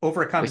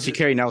overcomes Like she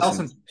carried Nelson.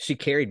 Nelson's, She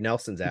carried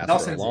Nelson's ass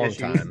Nelson's for a long issues.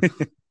 time.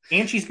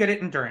 and she's good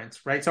at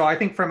endurance, right? So I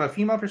think from a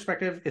female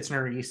perspective, it's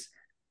Nerys.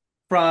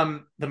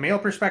 From the male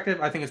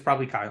perspective, I think it's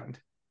probably Kyland.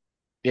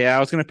 Yeah, I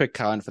was gonna pick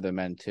Colin for the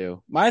men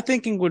too. My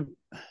thinking would,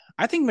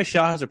 I think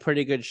Michelle has a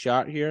pretty good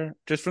shot here,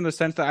 just from the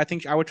sense that I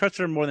think I would trust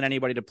her more than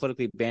anybody to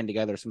politically band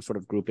together some sort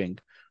of grouping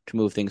to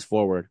move things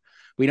forward.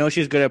 We know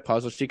she's good at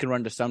puzzles; she can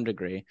run to some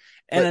degree,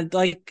 and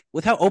like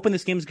with how open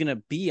this game is going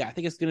to be, I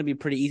think it's going to be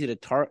pretty easy to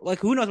target. Like,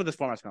 who knows what this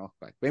format's going to look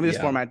like? Maybe this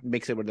format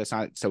makes it where it's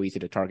not so easy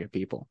to target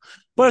people.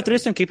 But if there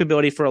is some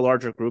capability for a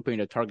larger grouping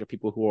to target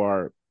people who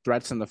are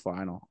threats in the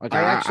final, like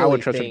I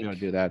would trust her to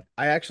do that.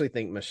 I actually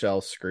think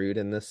Michelle's screwed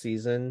in this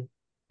season,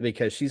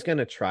 because she's going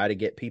to try to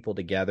get people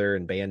together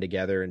and band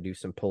together and do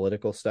some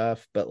political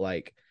stuff. But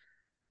like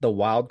the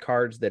wild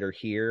cards that are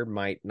here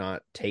might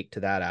not take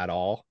to that at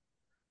all.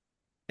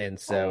 And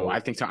so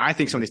I think so. I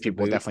think some of these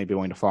people will definitely be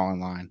willing to fall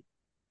in line.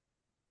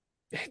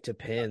 It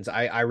depends.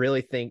 I really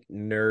think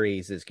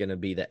Nuri's is going to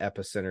be the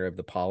epicenter of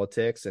the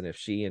politics. And if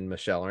she and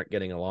Michelle aren't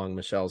getting along,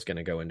 Michelle's going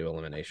to go into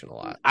elimination a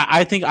lot.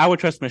 I think I would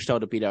trust Michelle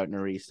to beat out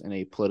Nuri's in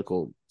a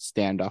political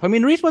standoff. I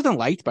mean, Nuri's wasn't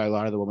liked by a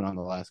lot of the women on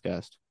The Last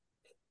Guest.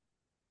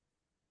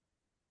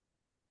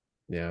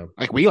 Yeah.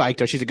 Like, we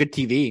liked her. She's a good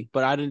TV,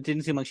 but I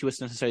didn't seem like she was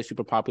necessarily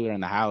super popular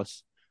in the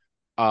house.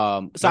 So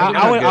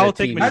I will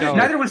take Michelle.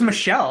 Neither was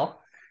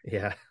Michelle.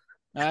 Yeah.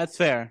 That's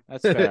fair.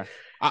 That's fair.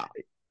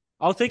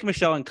 I'll take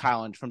Michelle and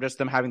Kylan from just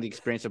them having the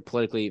experience of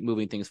politically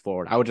moving things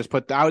forward. I would just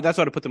that's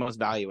what I put the most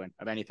value in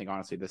of anything,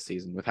 honestly, this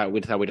season, with how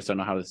we just don't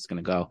know how this is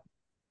going to go.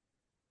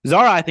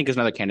 Zara, I think, is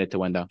another candidate to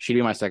win, though. She'd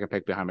be my second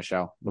pick behind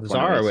Michelle.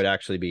 Zara would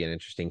actually be an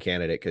interesting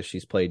candidate because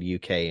she's played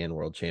UK and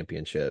World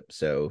Championship,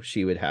 so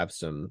she would have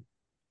some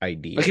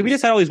ideas. Like, if we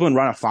just had all these women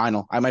run a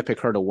final, I might pick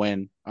her to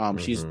win.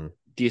 She's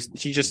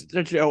just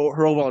her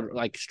overall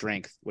like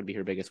strength would be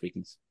her biggest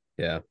weakness.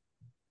 Yeah.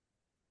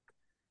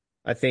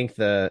 I think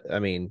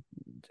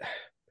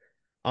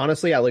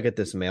honestly, I look at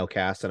this male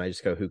cast and I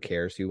just go, who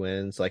cares who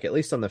wins? Like, at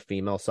least on the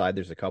female side,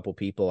 there's a couple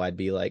people I'd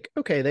be like,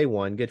 okay, they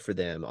won, good for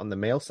them. On the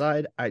male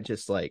side, I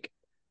just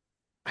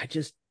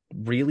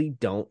really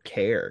don't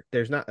care.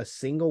 There's not a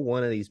single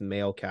one of these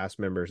male cast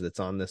members that's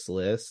on this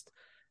list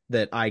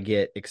that I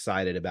get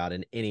excited about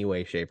in any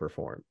way, shape, or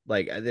form.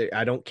 Like,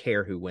 I don't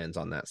care who wins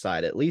on that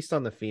side. At least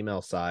on the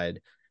female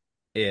side,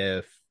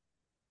 if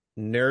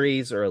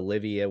Nuri's or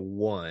Olivia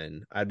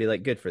won, I'd be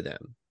like, good for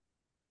them.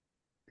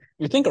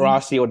 You think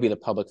Rossi would be the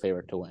public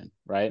favorite to win,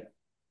 right?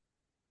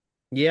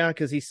 Yeah,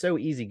 because he's so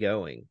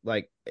easygoing.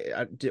 Like,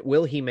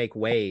 will he make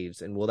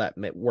waves, and will that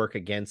work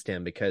against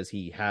him because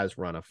he has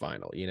run a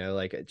final? You know,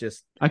 like,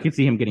 I could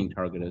see him getting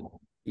targeted.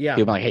 Yeah,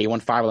 he'll be like, hey, you won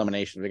 5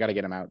 eliminations. We got to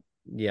get him out.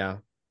 Yeah,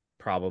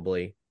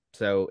 probably.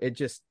 So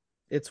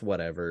it's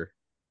whatever.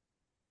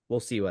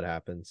 We'll see what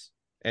happens.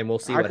 And we'll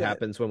see what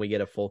happens when we get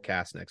a full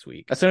cast next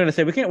week. That's what I'm gonna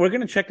say. We're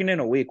gonna check in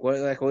a week.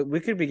 We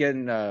could be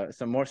getting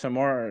some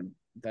more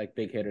like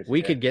big hitters.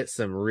 We could get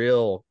some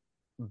real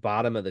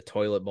bottom of the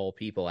toilet bowl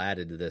people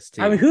added to this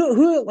too. I mean,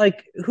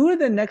 who are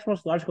the next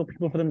most logical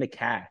people for them to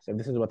cast if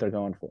this is what they're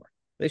going for?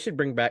 They should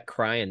bring back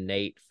Crying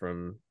Nate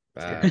from.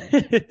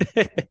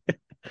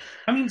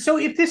 I mean, so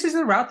if this is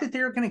the route that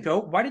they're going to go,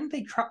 why didn't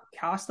they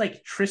cast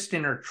like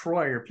Tristan or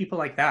Troy or people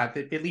like that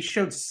at least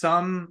showed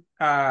some?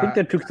 I think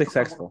they're too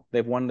successful.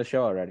 They've won the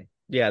show already.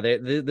 Yeah,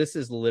 this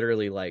is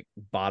literally like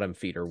bottom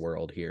feeder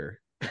world here.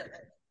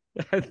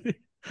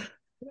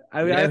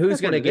 I mean,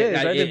 who's going to get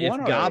if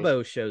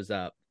Gabo shows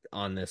up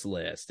on this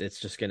list? It's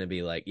just going to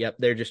be like, yep,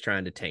 they're just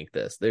trying to tank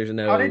this. There's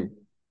no.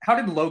 How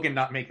did Logan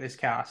not make this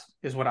cast?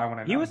 Is what I want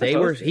to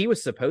know. He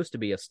was supposed to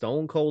be a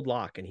stone cold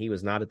lock, and he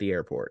was not at the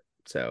airport.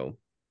 So.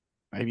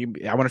 I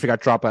wonder if he got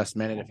dropped last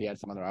minute, if he had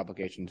some other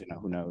obligations,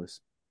 who knows?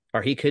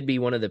 Or he could be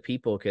one of the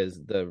people, because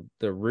the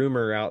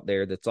rumor out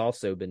there that's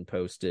also been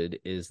posted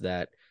is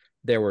that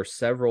there were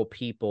several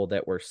people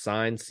that were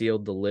signed,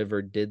 sealed,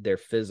 delivered, did their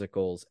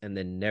physicals, and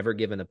then never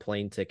given a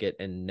plane ticket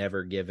and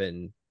never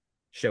given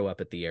show up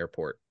at the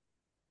airport.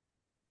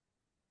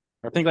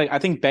 I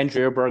think Ben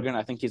Dreerbergen,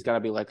 I think he's got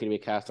to be likely to be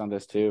cast on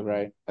this too,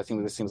 right? I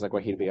think this seems like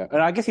what he'd be. And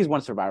I guess he's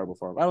won Survivor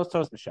before. I was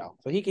told Michelle,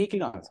 so he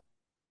can on this.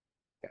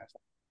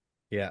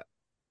 Yeah.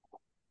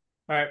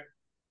 All right.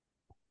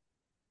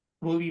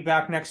 We'll be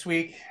back next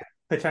week,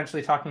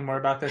 potentially talking more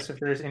about this if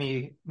there's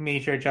any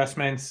major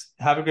adjustments.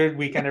 Have a good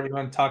weekend,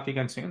 everyone. Talk to you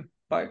again soon.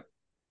 Bye.